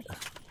God.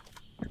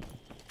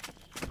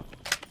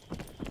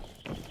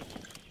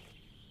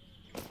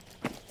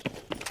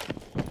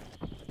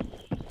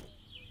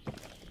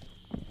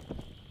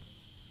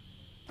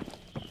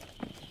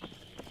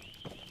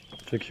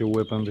 Check your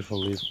weapon before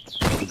leave.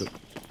 Good.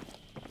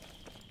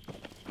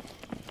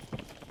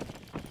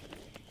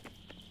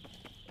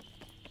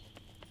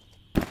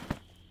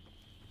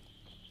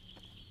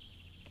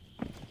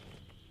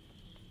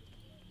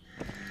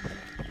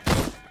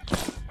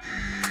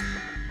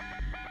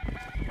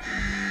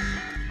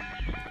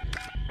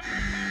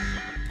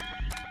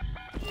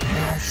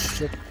 Oh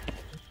shit.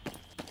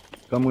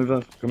 Come with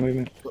us. Come with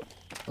me.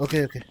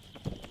 Okay, okay.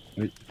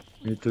 We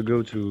need to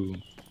go to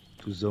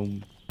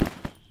zone.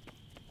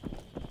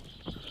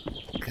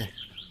 Okay.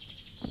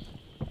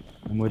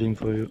 I'm waiting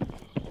for you.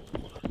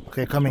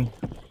 Okay, coming.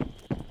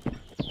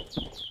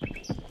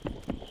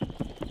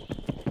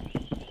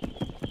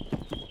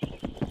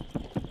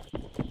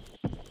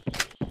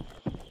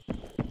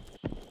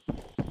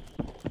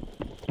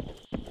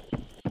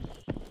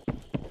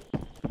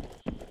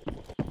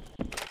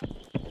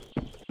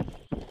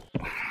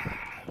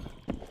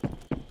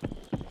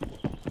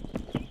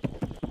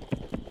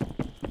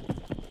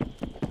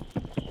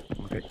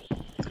 Okay.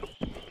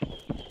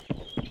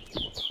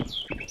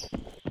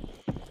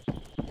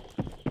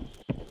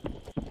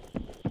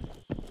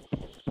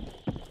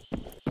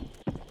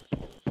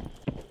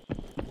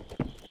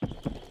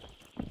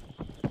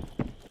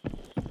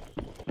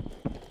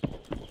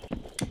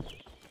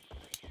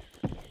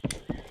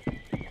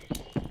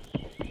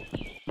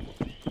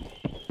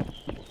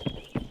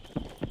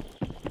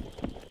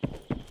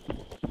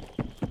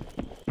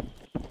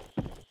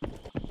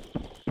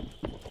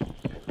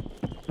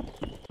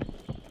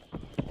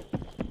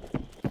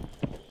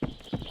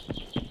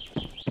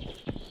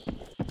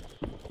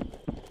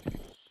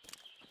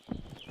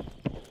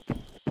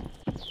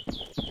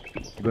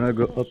 I'm gonna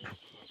go up.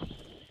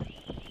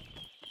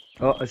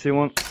 Oh, I see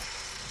one.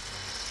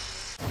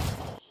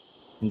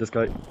 In the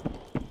sky.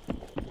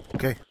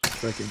 Okay.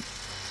 Tracking.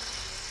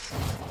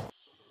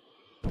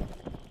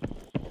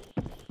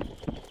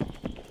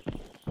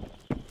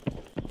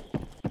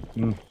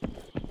 Hmm.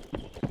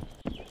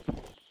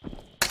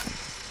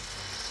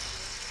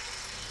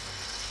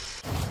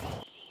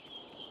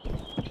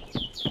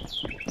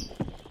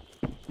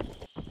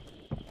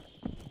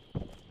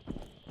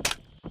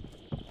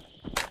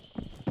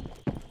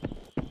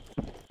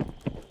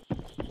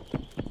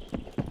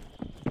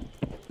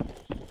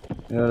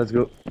 Yeah, let's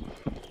go.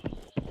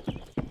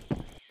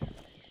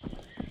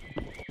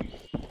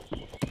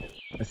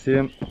 I see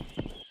him.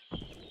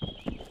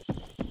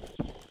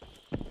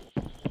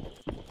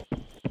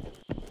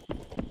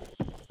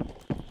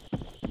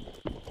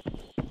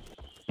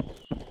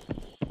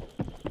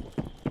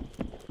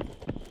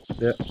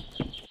 Yeah.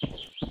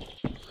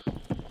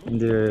 In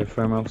the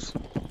farmhouse.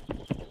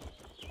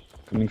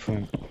 Coming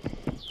from.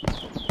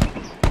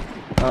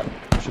 Ah,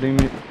 shooting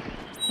me.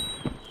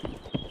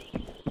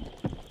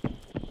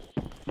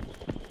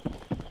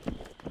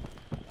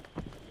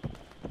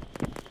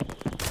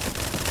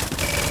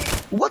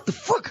 What the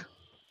fuck?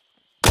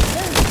 Hey,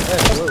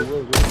 whoa,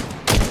 whoa,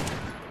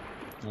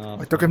 whoa.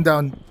 I took him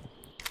down.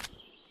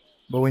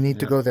 But we need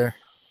to Yeah. go there.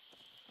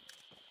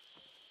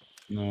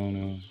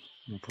 No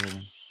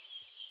problem.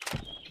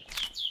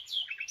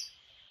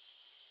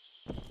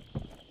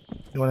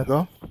 You wanna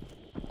go?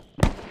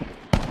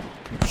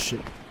 Shit.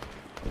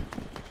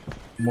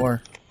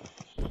 More.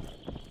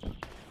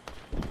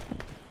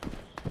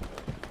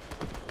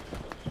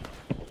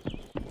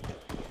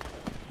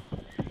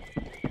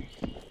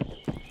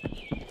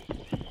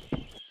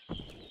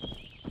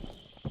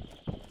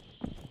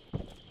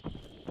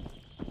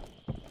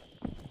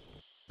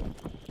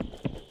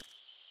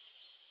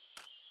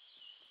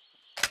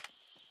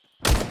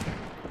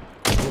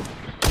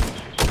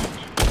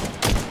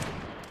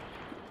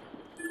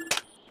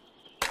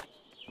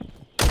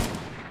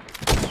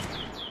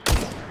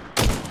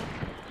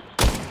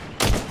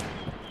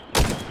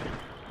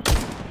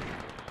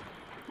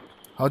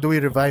 How do we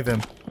revive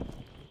him?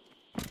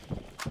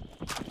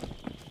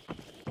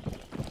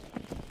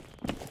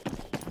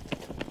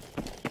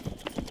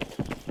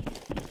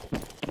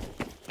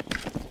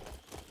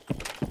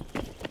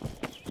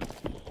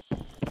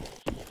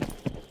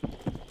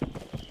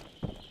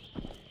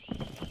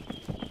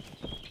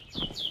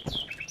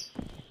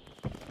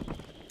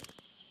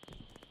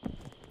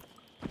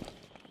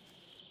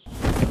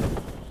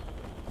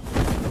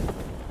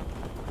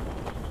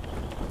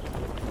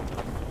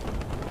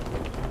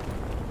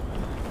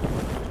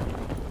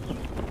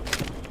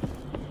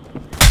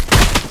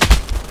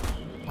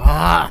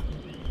 Ah!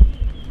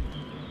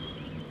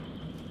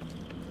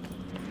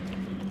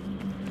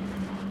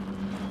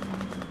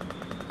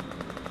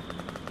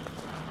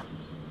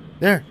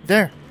 There!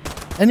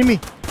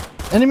 Enemy!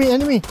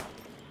 Enemy!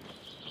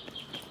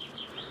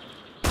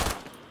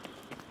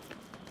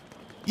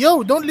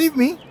 Yo, don't leave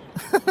me!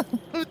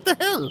 What the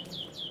hell?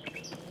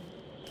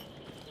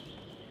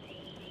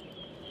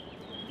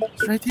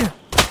 It's right here.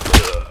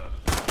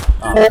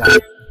 Oh,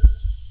 God.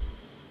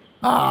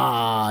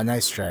 Ah,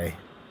 nice try.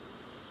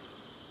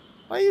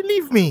 Why you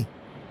leave me?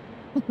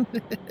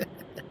 What's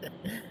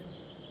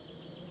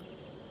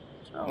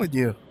wrong with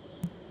you?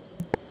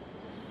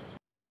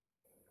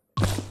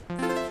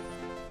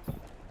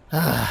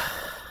 I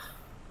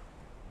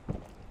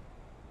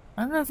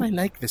don't know if I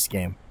like this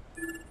game.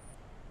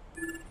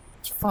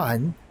 It's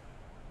fun.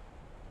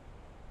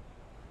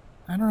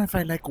 I don't know if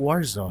I like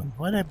Warzone.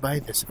 Why'd I buy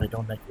this if I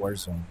don't like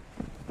Warzone?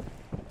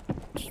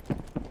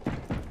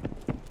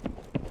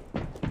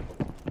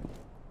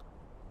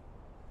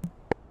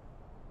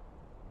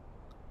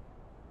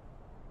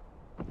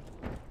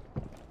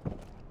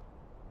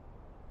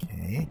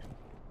 Okay.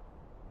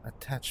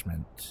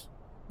 Attachment.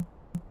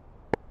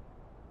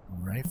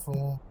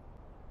 Rifle.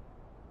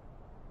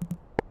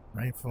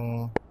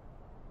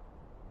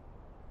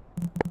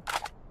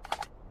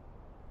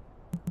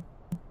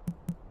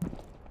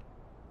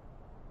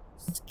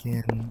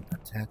 Skin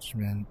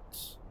attachment.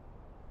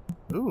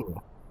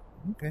 Ooh,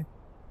 okay.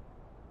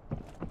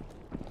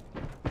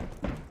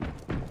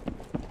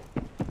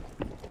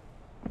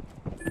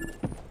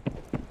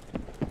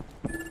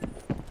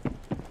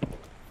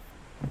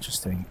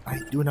 Interesting. I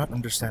do not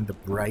understand the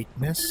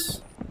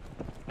brightness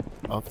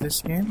of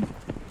this game.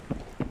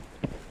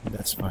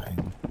 That's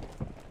fine.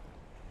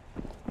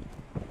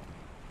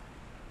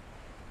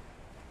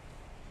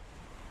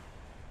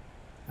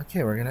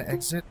 Okay, we're gonna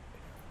exit.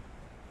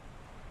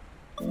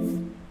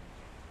 We're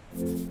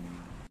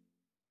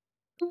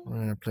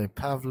gonna play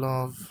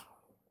Pavlov.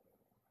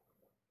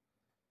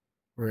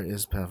 Where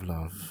is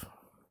Pavlov?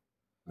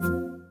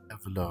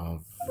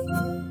 Pavlov.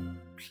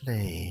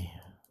 Play.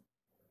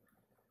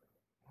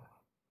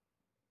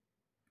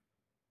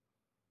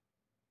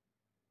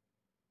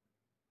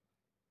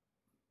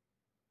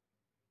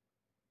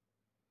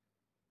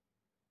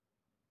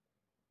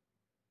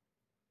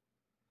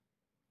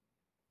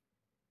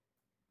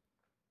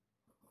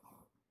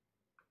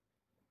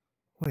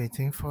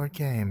 Waiting for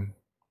game.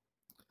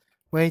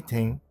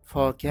 Waiting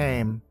for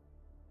game.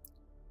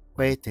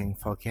 Waiting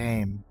for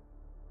game.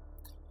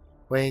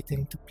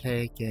 Waiting to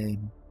play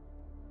game.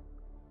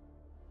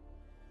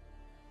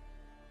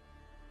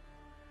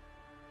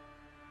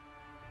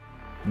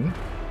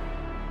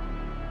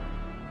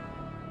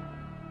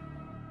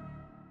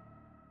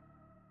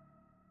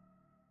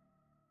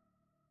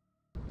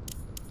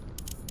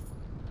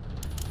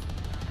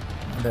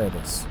 There it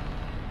is.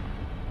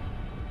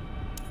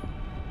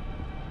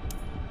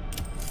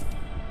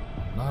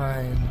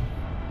 Line.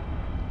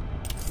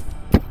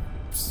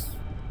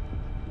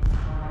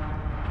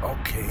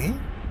 Okay.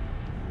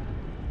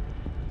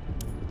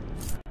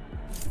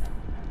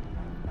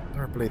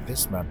 Never played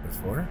this map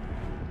before.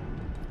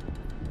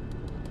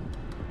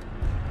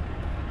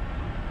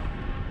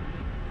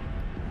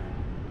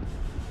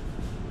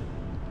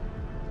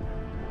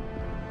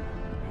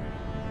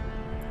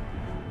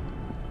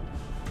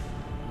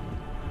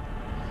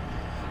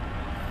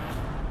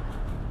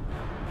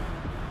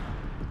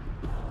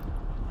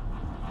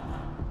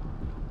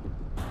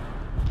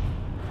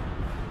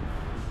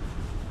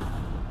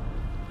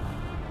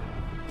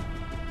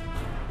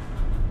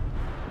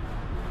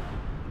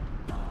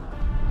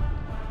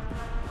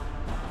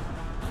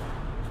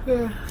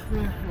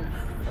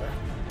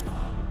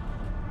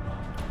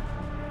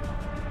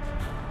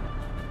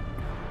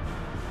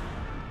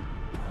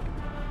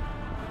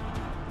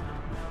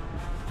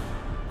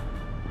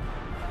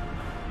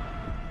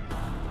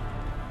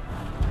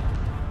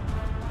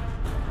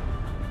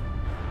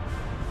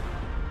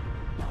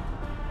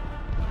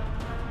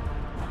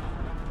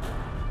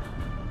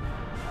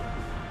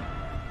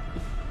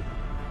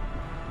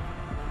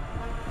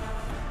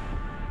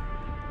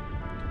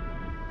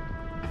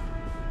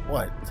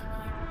 What?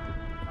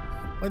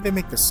 Why'd they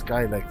make the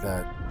sky like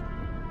that?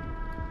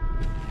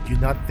 Do you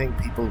not think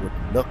people would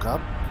look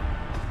up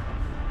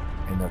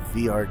in a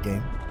VR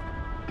game?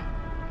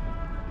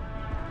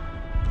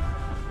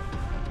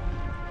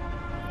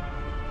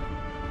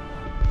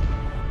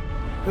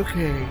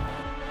 Okay.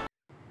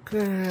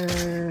 Okay.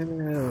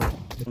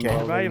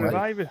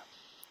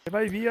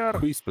 Revive here.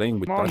 Who is playing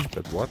with Come on.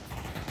 touchpad? What?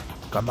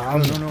 Come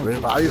on,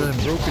 revive him.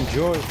 Broken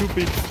jaw.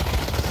 Stupid.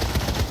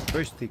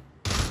 Joystick.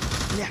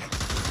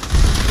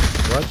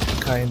 What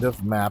kind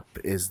of map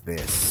is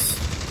this?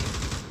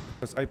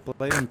 Because I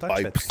play on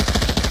touchpad.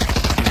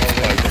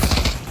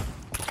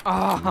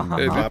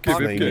 Hey,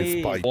 fuck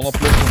me. Wanna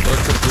play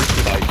Contractors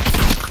Showdown?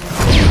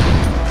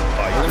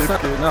 There's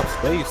not enough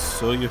space,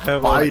 so you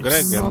have Pipes.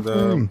 Greg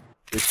and...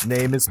 Its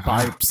name is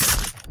Pipes.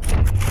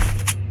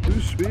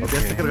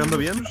 ¿Está cargando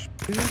bien?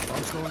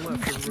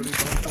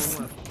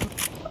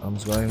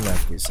 Arms going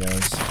left, he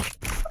says.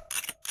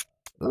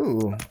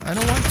 Ooh, I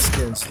don't want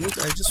skins, dude.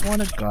 I just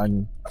want a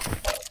gun.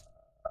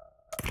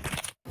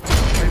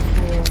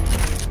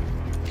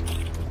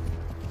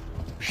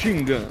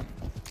 Machine gun.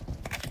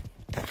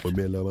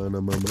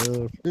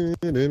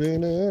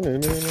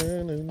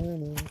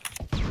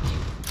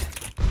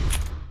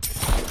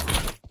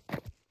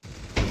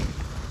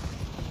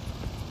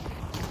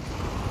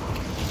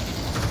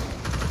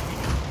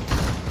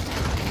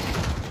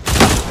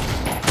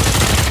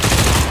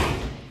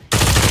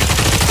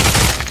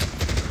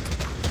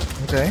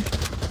 Okay.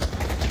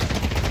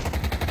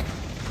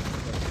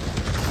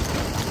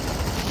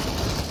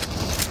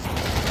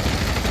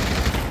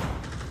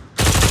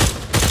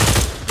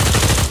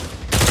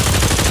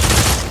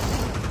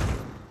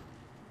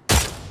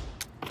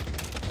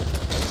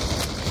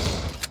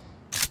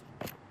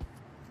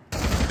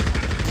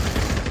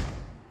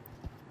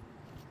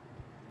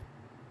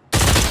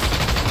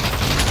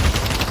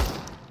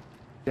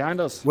 Behind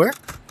us. Where?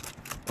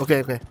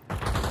 Okay, okay.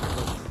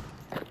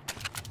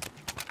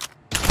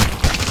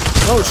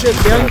 Oh shit,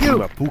 behind you!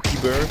 Pookie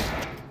Bear.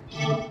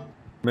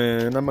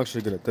 Man, I'm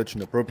actually gonna touch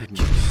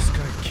inappropriately.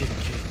 Kick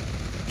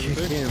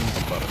him.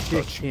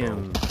 Kick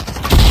him.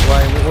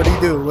 Why? What do you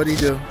do? What do you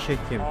do? Kick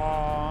him.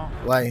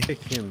 Why?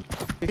 Kick him.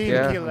 Team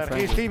Yeah, killer. I'm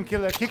He's team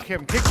killer. Kick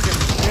him. Kick him.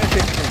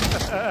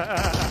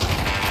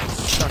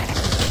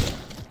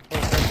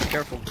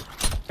 Careful.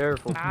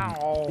 Careful.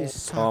 Ow.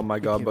 Oh my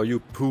god, but you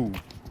poo.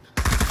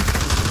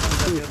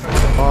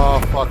 Oh,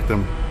 fuck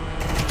them.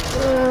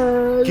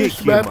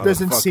 This map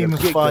doesn't seem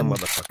fun.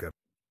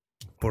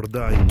 For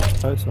dying.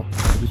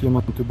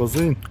 Ти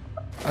базин.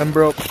 I'm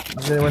broke.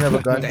 Does anyone have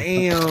a gun?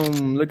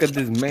 Damn, look at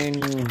this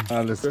menu.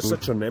 You're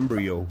such an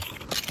embryo.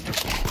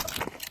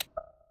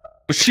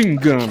 Machine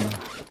gun.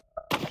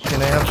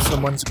 Can I have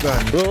someone's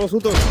gun? No,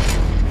 suto.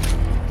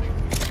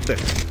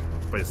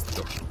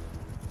 Pesto.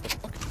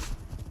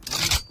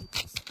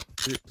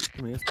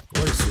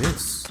 What is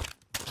this?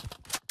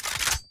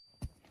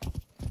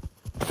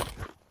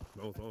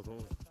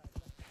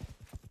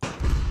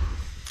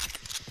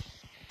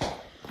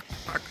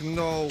 Fuck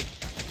no.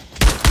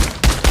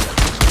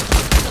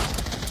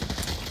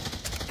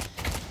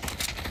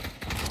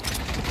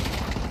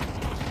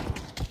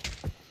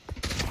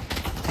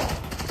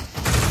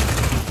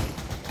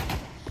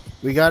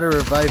 We gotta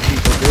revive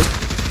people, dude.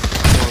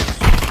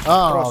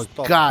 Oh,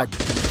 god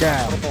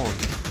damn.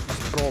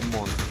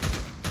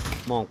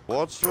 Monk,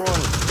 what's wrong,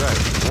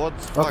 guys?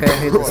 What's Okay, I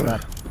hate this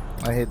map.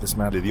 I hate this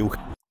map. Did you?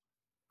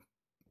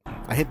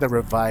 I hate the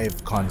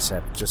revive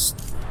concept. Just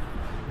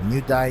when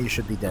you die, you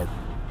should be dead.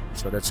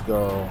 So let's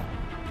go.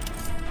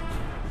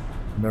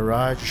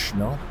 Mirage,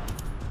 no.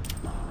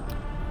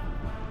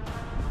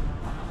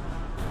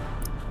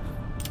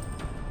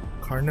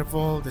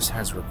 Carnival, this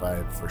has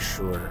revive for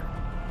sure.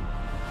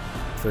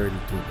 32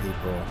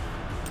 people.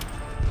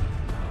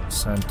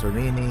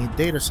 Santorini,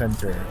 data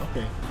center.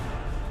 Okay.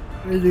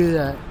 We'll do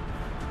that.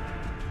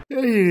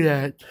 We'll do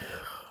that.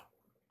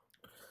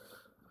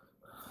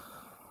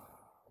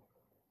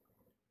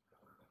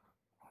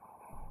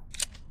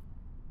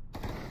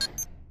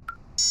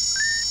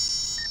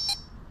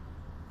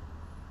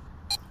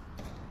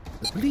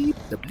 The bleep,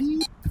 the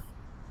bleep.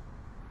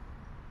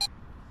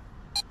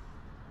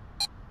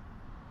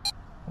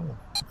 Oh,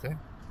 okay.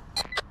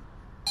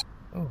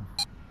 Oh.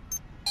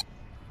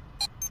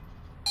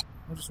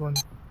 I just want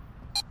to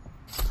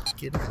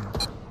get in.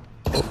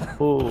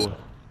 Oh,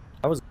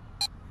 that was a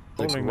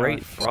Holy great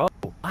knife. throw.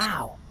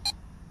 Wow.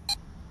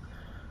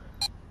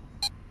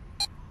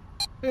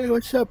 Hey,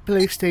 what's up,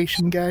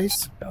 PlayStation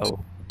guys?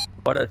 Oh,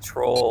 what a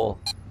troll.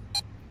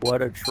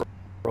 What a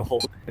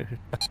troll.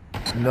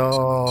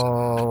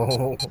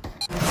 No.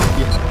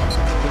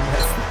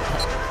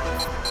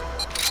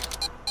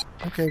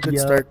 Okay, good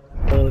Yeah. start.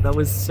 Oh, that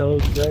was so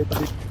good.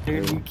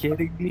 Dude, are you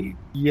kidding me?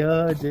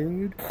 Yeah,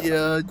 dude.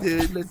 Yeah,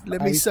 dude.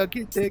 Let me suck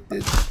your dick,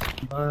 dude.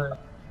 Uh,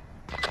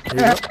 Here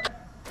you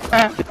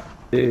go.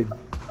 dude.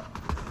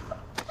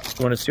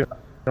 You want to see what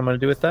I'm going to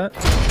do with that?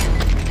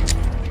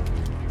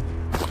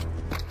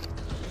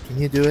 Can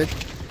you do it?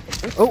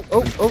 Oh,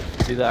 oh, oh.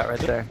 Do that right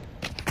there.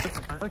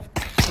 I'm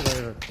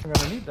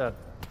gonna need that.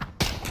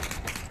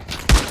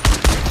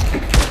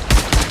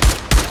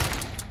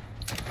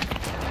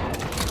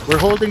 We're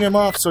holding him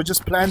off, so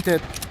just plant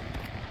it.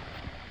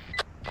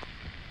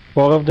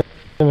 All of them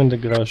in the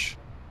garage.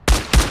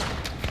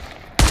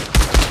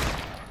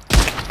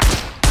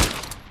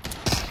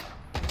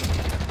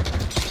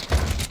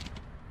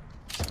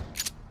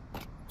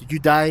 Did you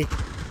die?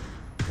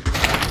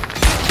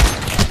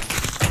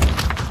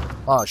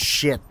 Oh,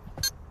 shit.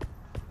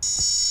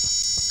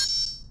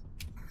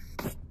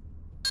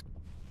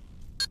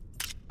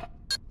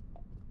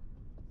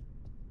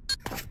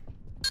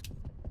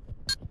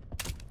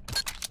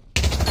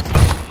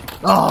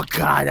 Oh,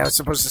 God, I was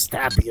supposed to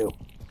stab you.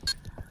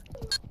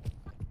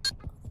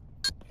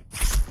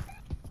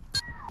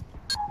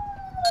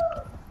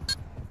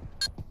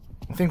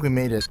 I think we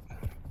made it.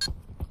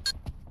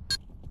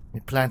 We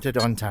planted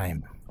on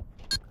time.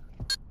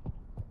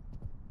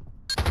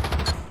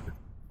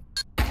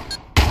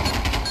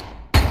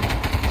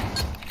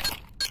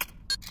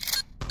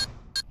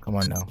 Come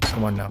on now.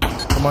 Come on now.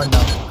 Come on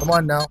now. Come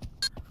on now.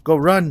 Go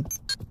run.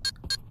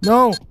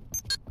 No.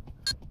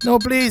 No,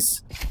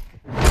 please.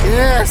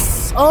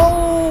 Yes.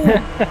 Oh.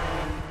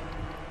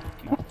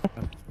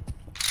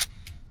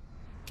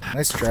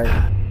 Nice try.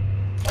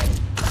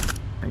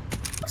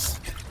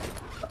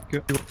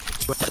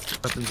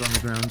 Weapons on the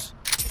ground.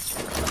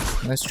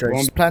 Nice try.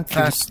 Just plant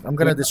fast. I'm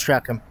gonna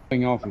distract him.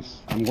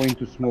 Office. I'm going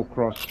to smoke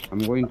cross. I'm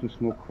going to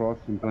smoke cross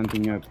and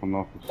planting out from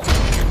office.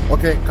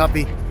 Okay,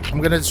 copy.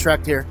 I'm gonna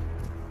distract here.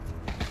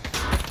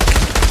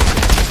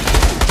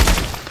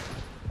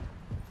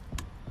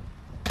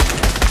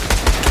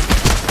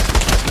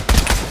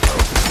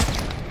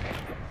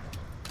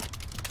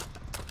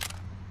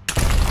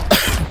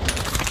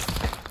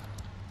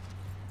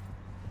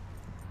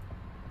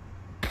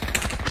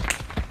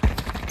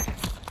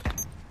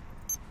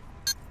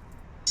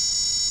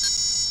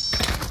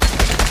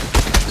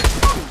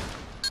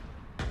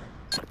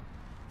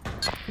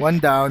 One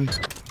down.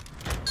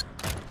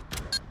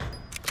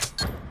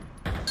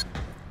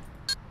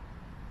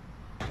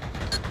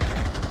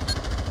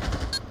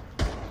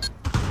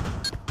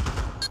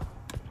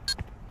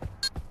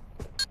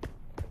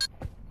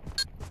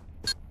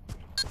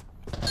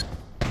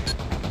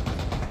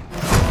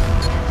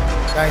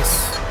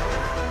 Nice.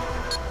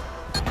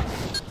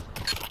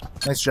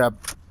 Nice job.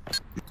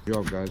 Good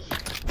job, guys.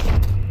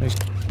 Nice.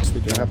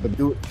 You have to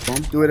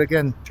Do it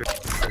again.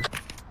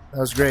 That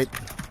was great.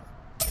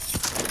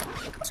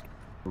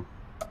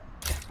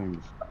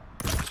 Thanks.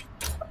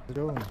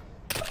 I'm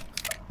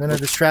gonna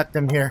distract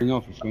them here. Going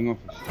office.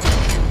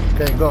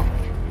 Okay, go.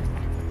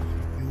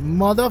 You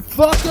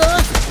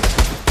motherfucker!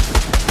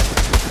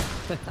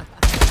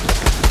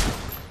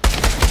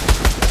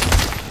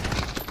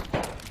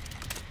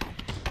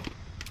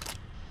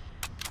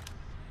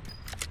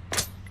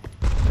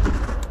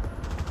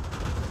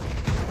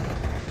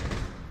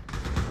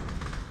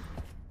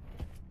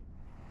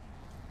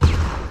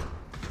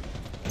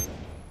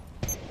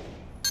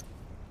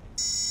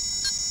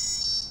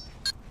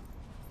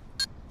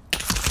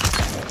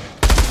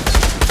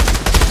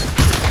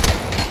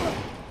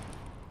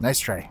 Nice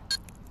try.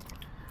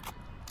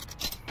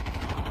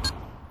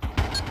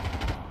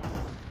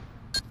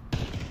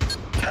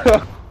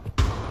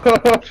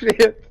 Oh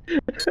shit!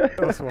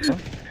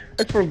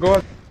 I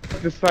forgot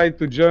the side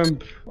to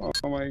jump. Oh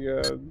my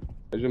god!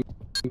 I jumped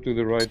to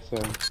the right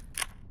side.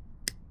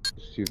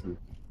 Stupid.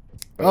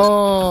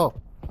 Oh!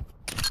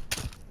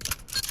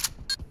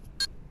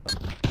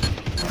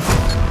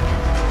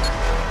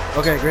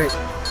 Okay, great.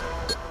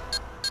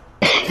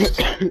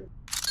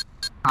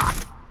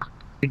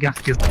 I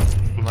got you.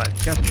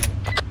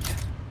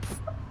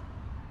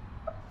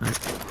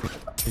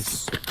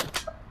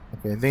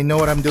 Okay, they know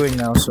what I'm doing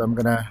now, so I'm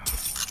gonna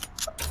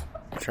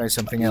try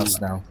something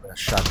else now.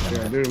 Shotgun.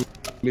 Yeah, they're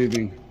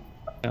leaving.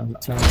 Yeah,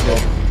 that sounds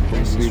good.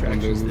 Nice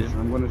distractions, dude.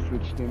 I'm gonna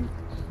switch them.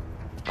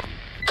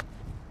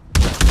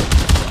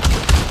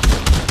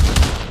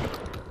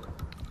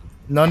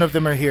 None of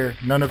them are here.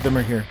 None of them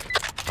are here.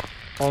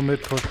 All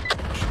mid push.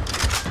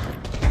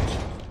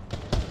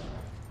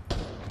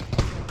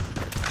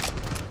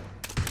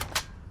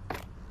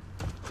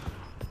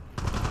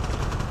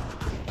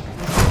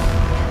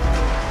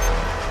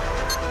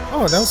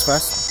 Oh, that was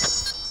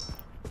fast.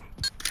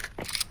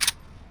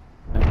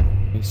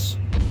 Nice.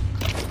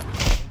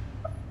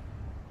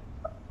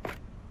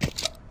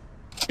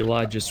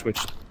 Eli just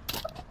switched.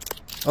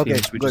 Okay,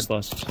 teams. We good. just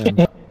lost him.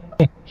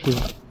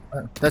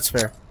 That's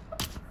fair.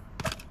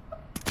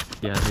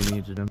 Yeah, they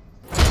needed him.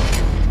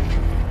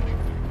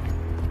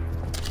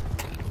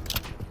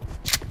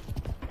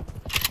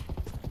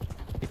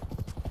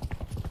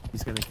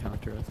 He's gonna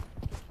counter us.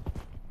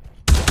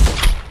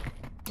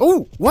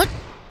 Oh, what?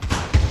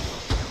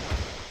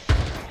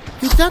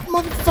 Did that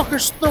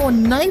motherfucker throw a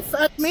knife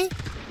at me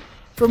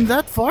from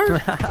that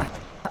far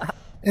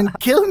and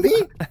kill me?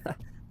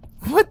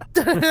 What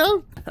the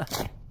hell?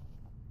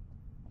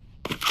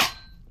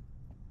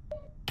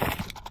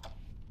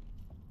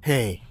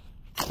 Hey,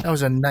 that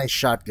was a nice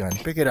shotgun.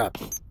 Pick it up.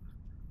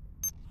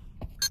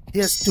 He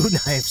has 2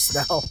 knives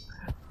now.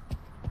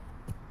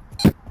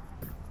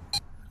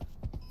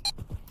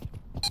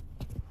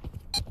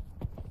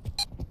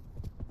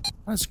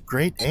 That's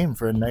great aim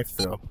for a knife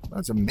throw.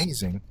 That's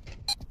amazing.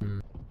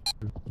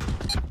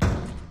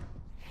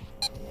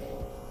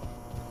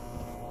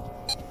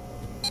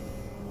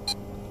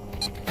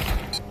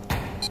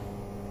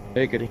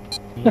 Take it.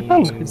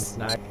 Nice,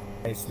 nice.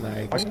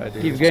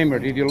 Steve Gamer,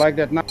 did you like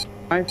that knife?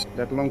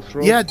 That long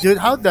throw? Yeah, dude,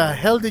 how the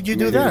hell did you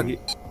do that?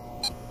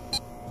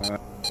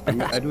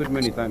 I do it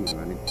many times,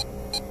 man.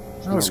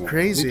 That was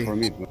crazy. For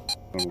me, it's not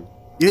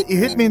normal. You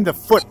hit me in the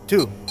foot,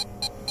 too.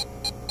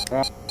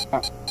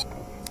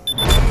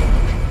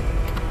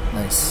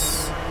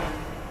 Nice.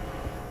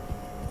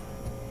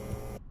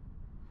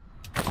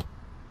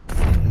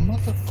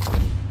 Motherfucker.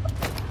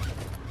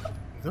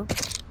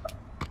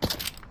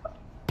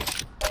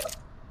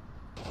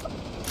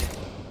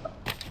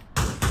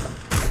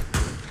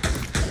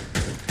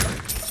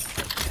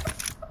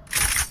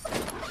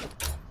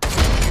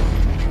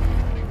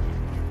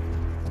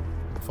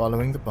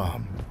 Following the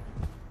bomb.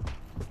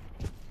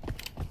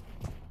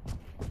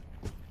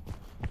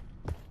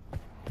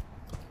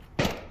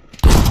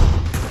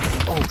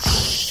 Oh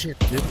shit,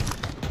 dude.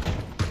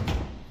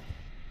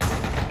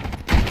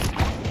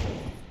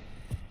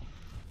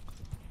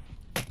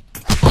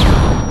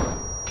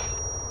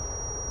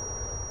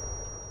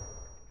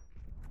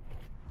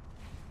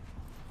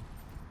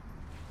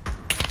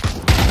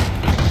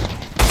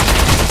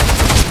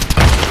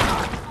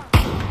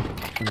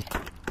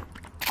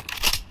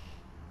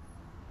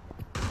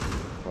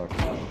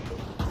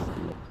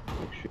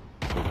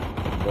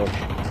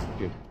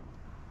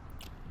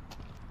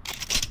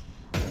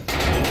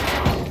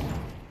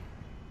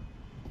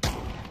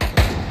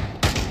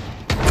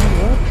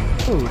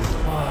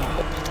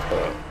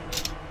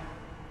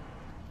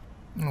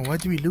 Oh, why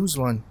do we lose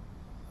one?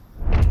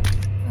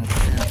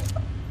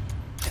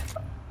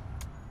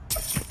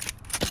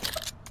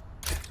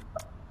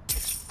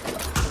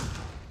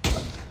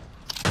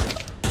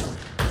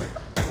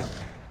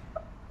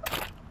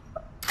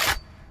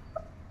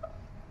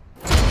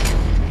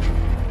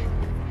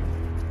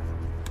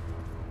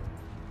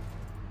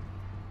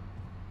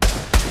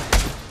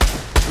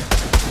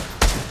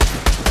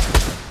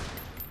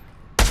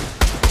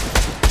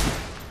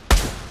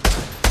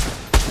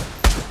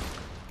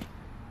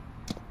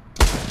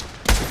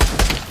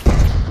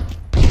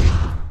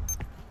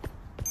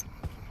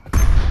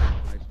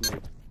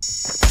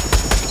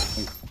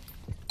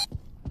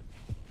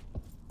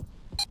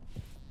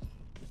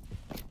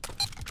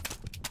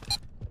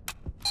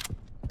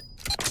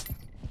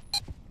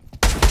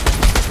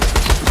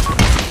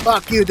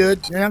 Fuck you,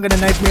 dude. You're not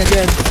gonna knife me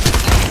again.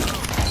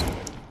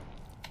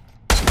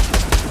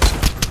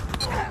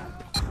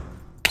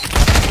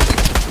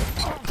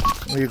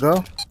 There you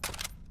go.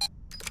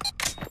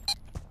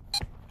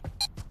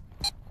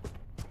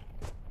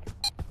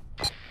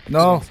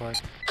 No.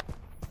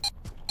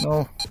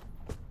 No.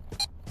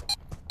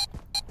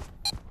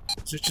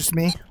 Is it just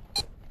me?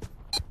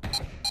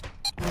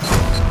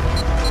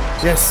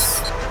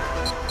 Yes.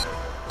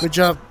 Good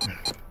job.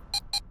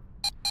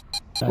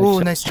 Oh,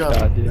 nice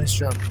job. Nice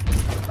job.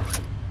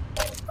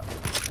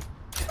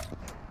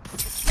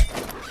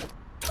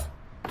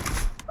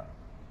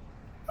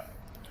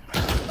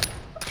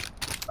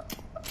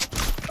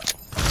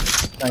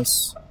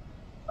 Nice.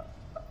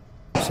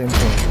 Same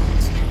thing.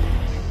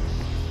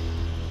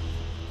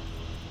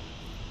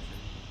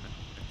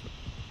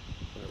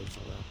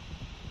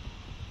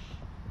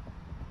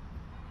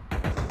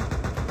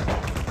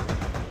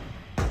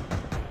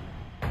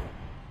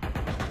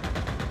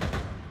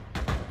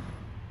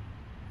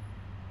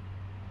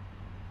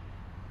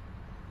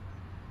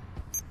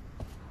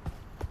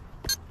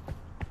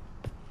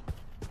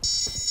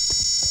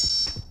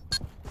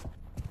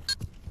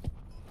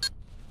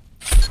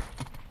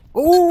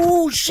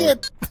 Oh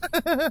shit!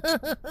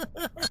 I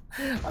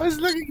was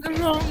looking the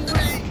wrong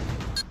way.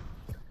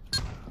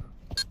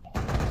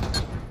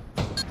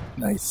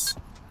 Nice.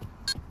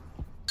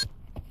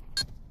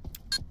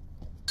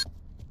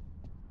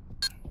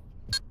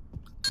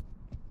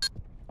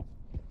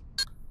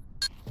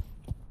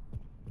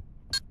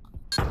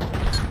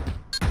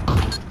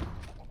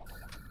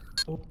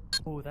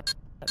 Oh, that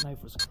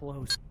knife was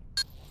close.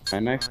 I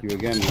knifed you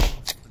again.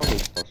 How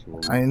is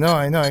possible? I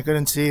know. I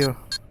couldn't see you.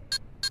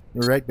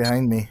 You're right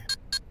behind me.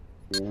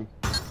 Yeah.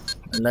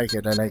 I like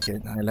it. I like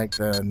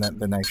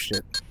the knife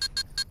shit.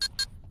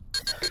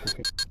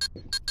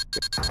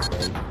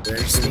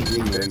 Very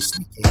sneaky. Very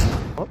sneaky.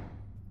 Oh.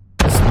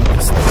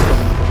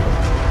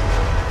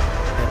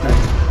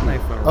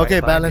 Okay,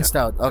 balanced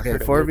out. Okay,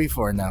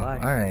 4v4 now.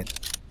 Alright.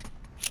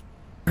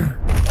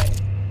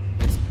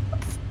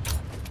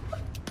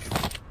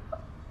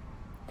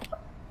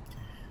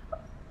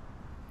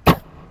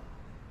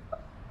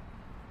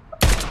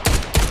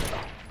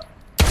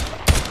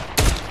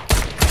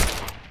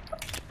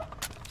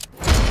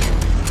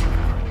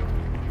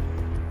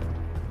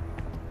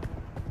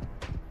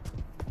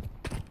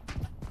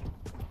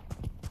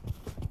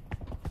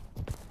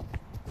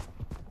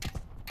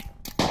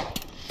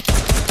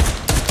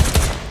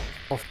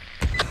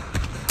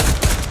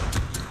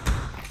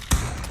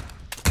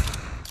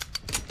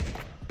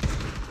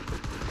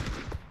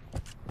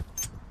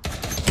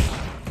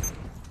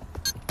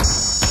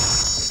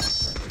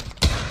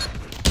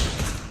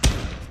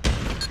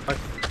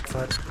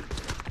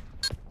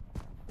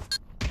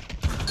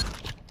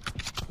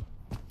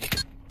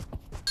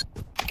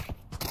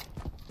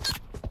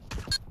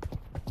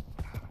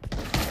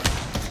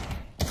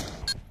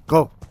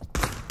 Go.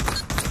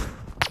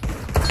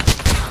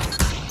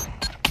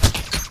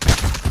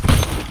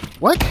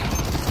 What?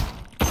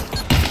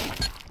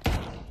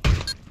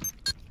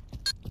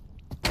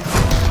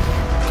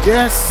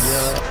 Yes!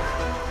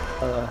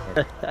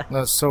 That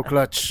was so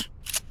clutch.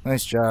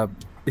 Nice job.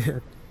 Yeah.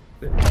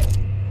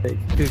 Hey,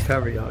 good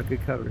cover, y'all.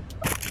 Good cover.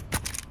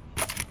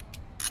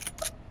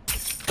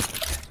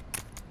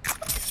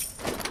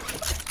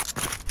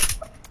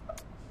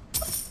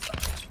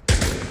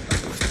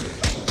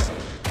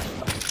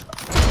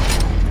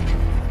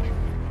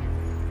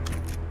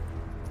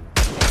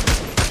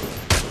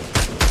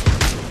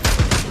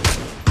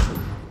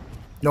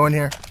 No one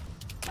here.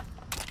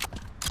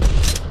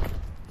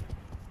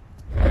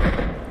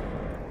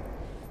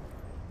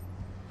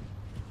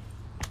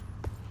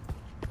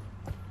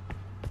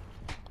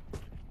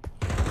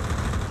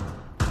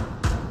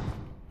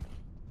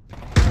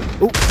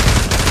 Oh.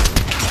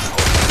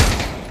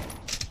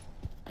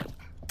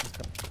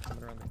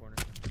 Coming around the corner.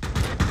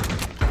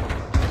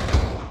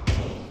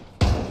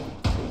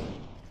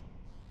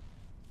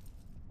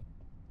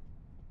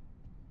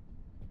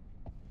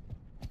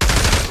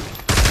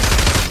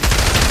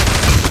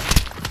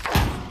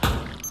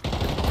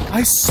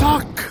 I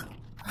suck.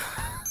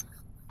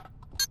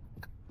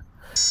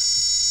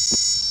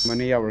 How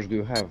many hours do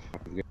you have,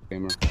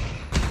 gamer?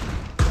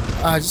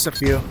 Just a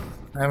few.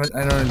 I don't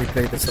really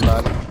play this a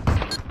lot.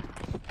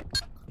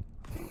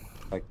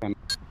 Like 10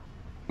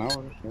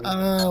 hours?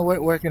 Maybe?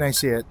 Where can I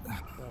see it?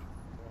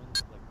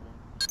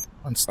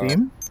 On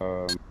Steam?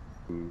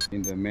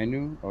 In the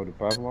menu of the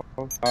Pavlov?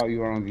 Oh,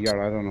 you are on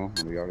VR. I don't know. On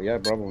VR. Yeah,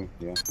 probably.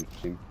 Yeah, on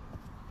Steam.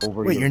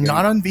 Over Wait, your you're game.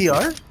 not on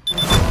VR?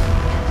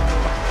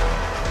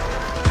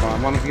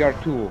 I'm on VR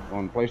 2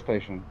 on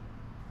PlayStation.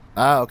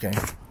 Ah, okay.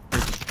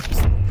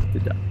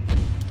 Good job.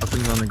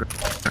 Nothing's on the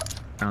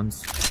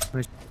grounds.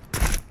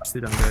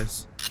 Sit down,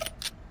 guys.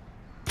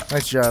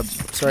 Nice job.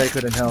 Sorry I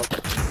couldn't help.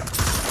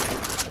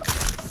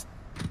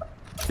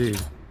 Dude,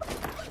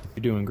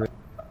 you're doing great.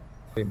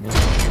 Great, man.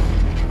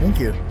 Thank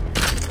you.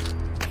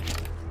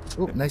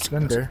 Oh, nice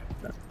gun there.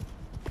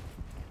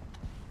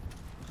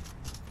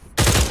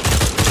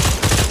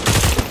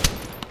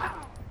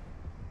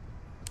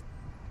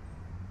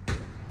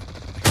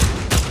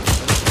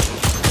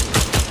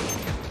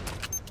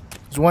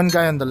 There's one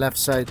guy on the left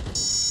side.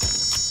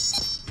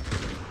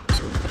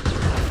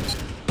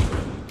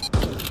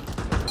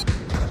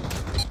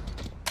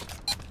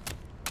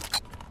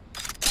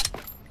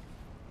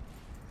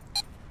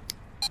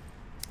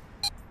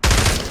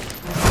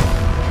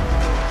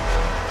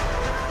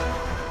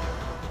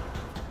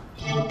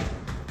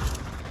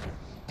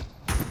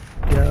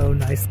 Yo,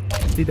 nice.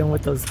 You done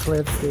with those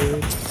clips,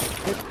 dude.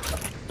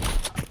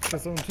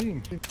 That's on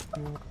team.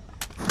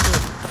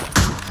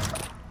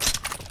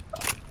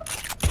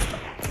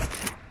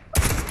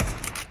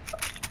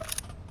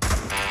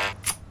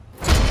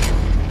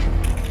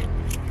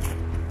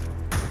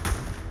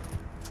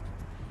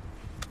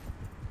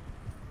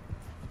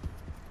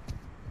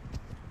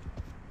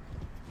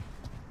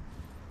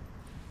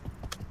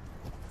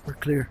 We're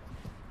clear.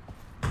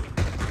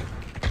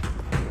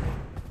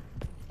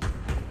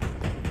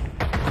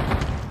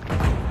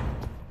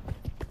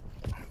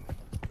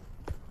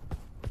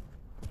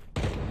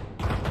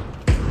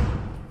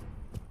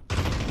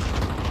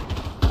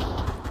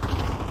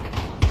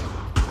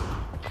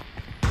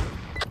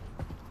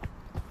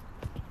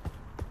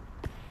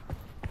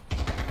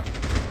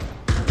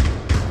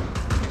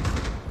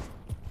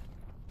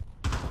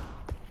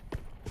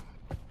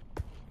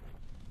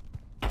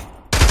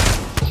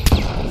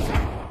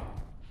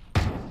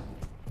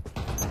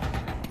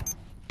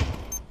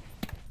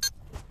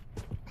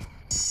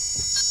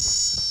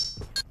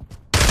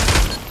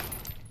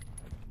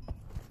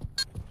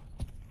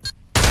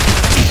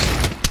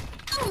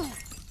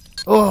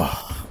 Oh.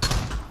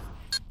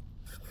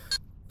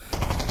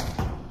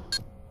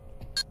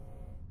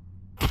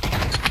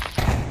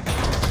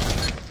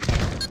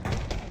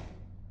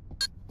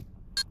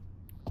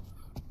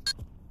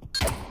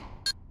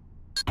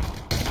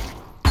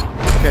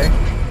 Okay.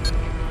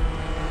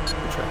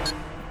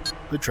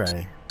 Good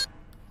try.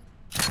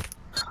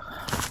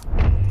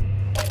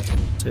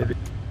 Save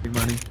big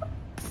money.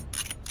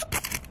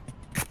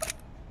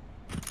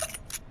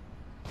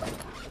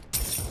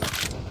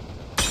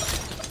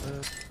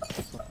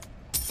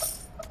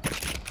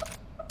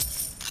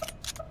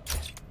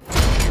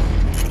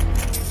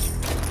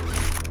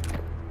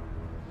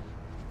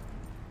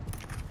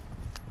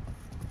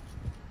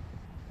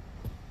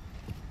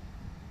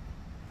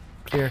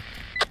 Clear.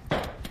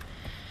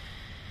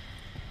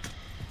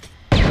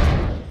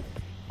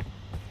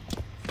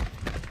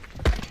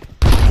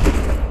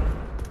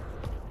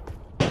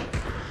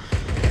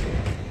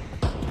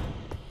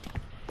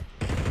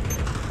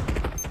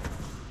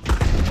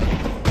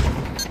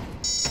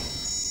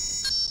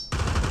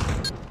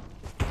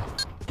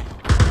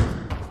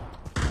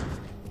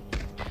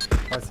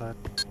 Right side.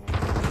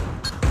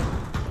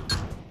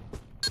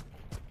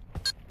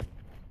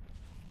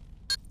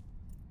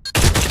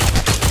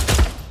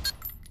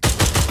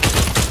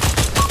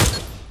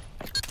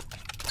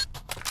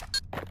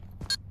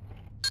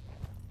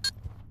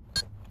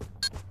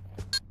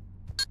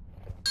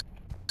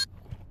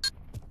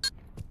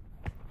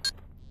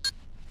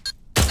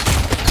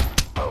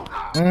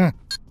 Mm.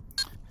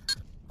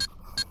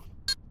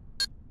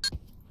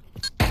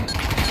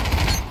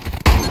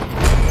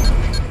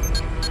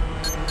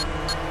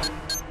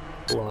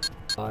 God.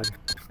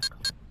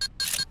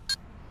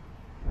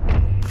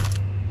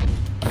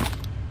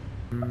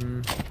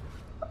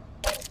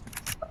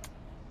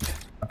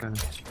 Okay.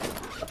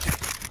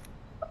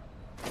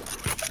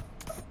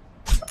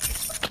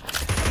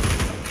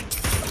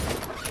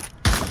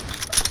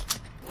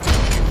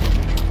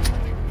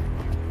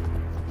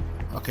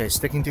 Okay,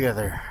 sticking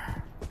together.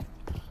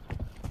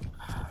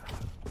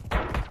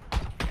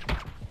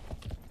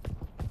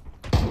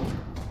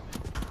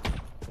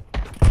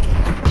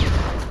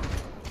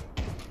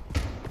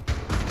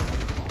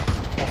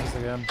 Office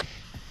again.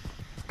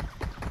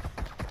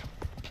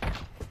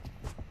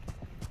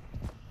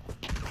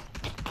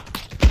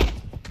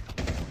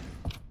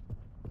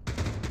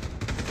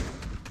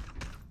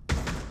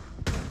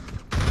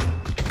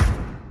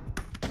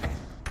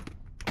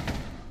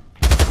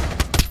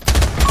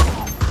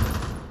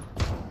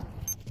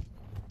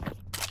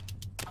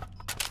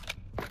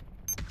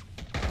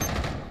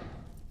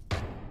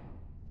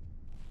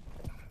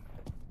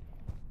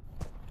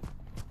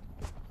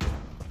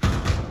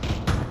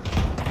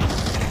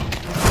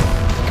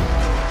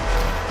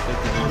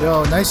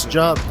 Yo, nice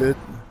job, dude.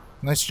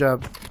 Nice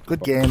job.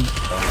 Good game.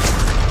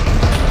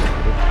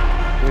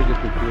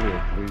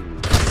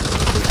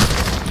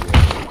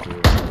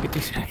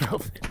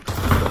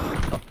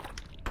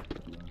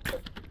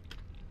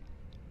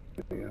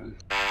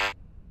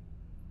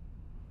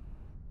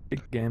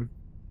 Big game.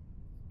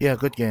 Yeah,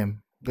 good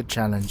game. Good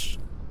challenge.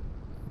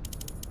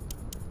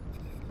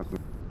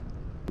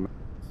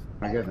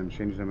 I get them,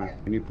 change them.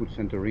 Can you put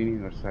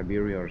Santorini or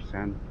Siberia or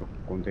sand or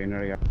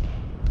container? Yeah.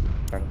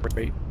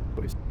 Great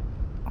choice.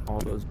 All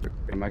those are great.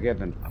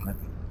 Armageddon.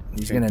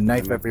 He's gonna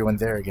knife everyone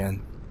there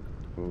again.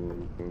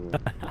 You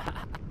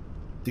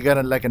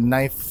got like a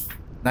knife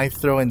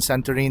throw in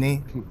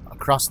Santorini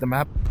across the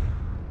map?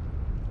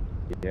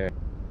 Yeah,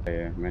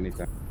 many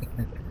times.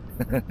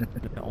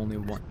 Only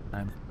one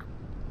time.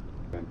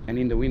 And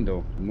in the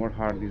window, more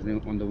hard is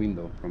on the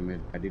window from it.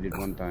 I did it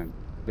one time.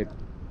 Flip.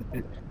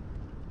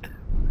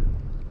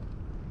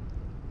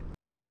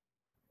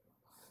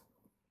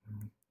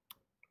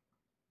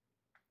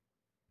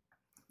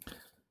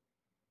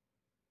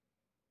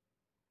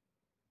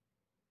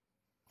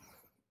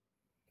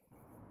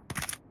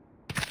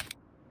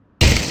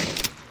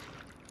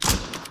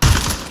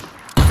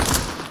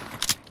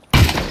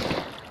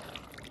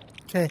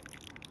 Okay.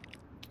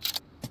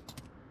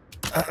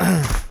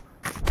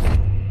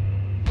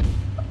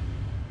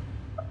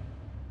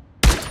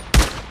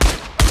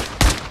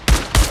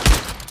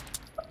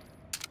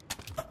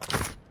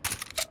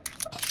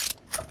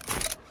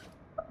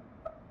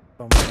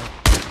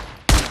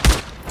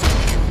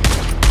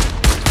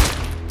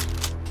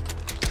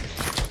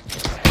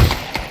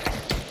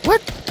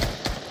 What?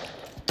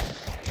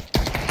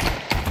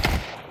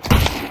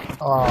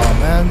 Oh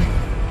man.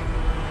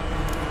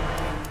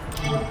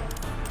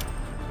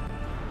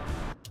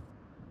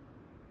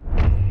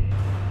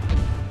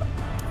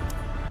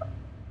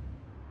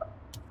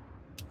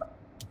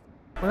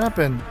 What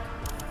happened?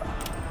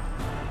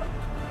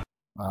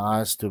 Ah,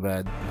 that's too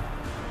bad.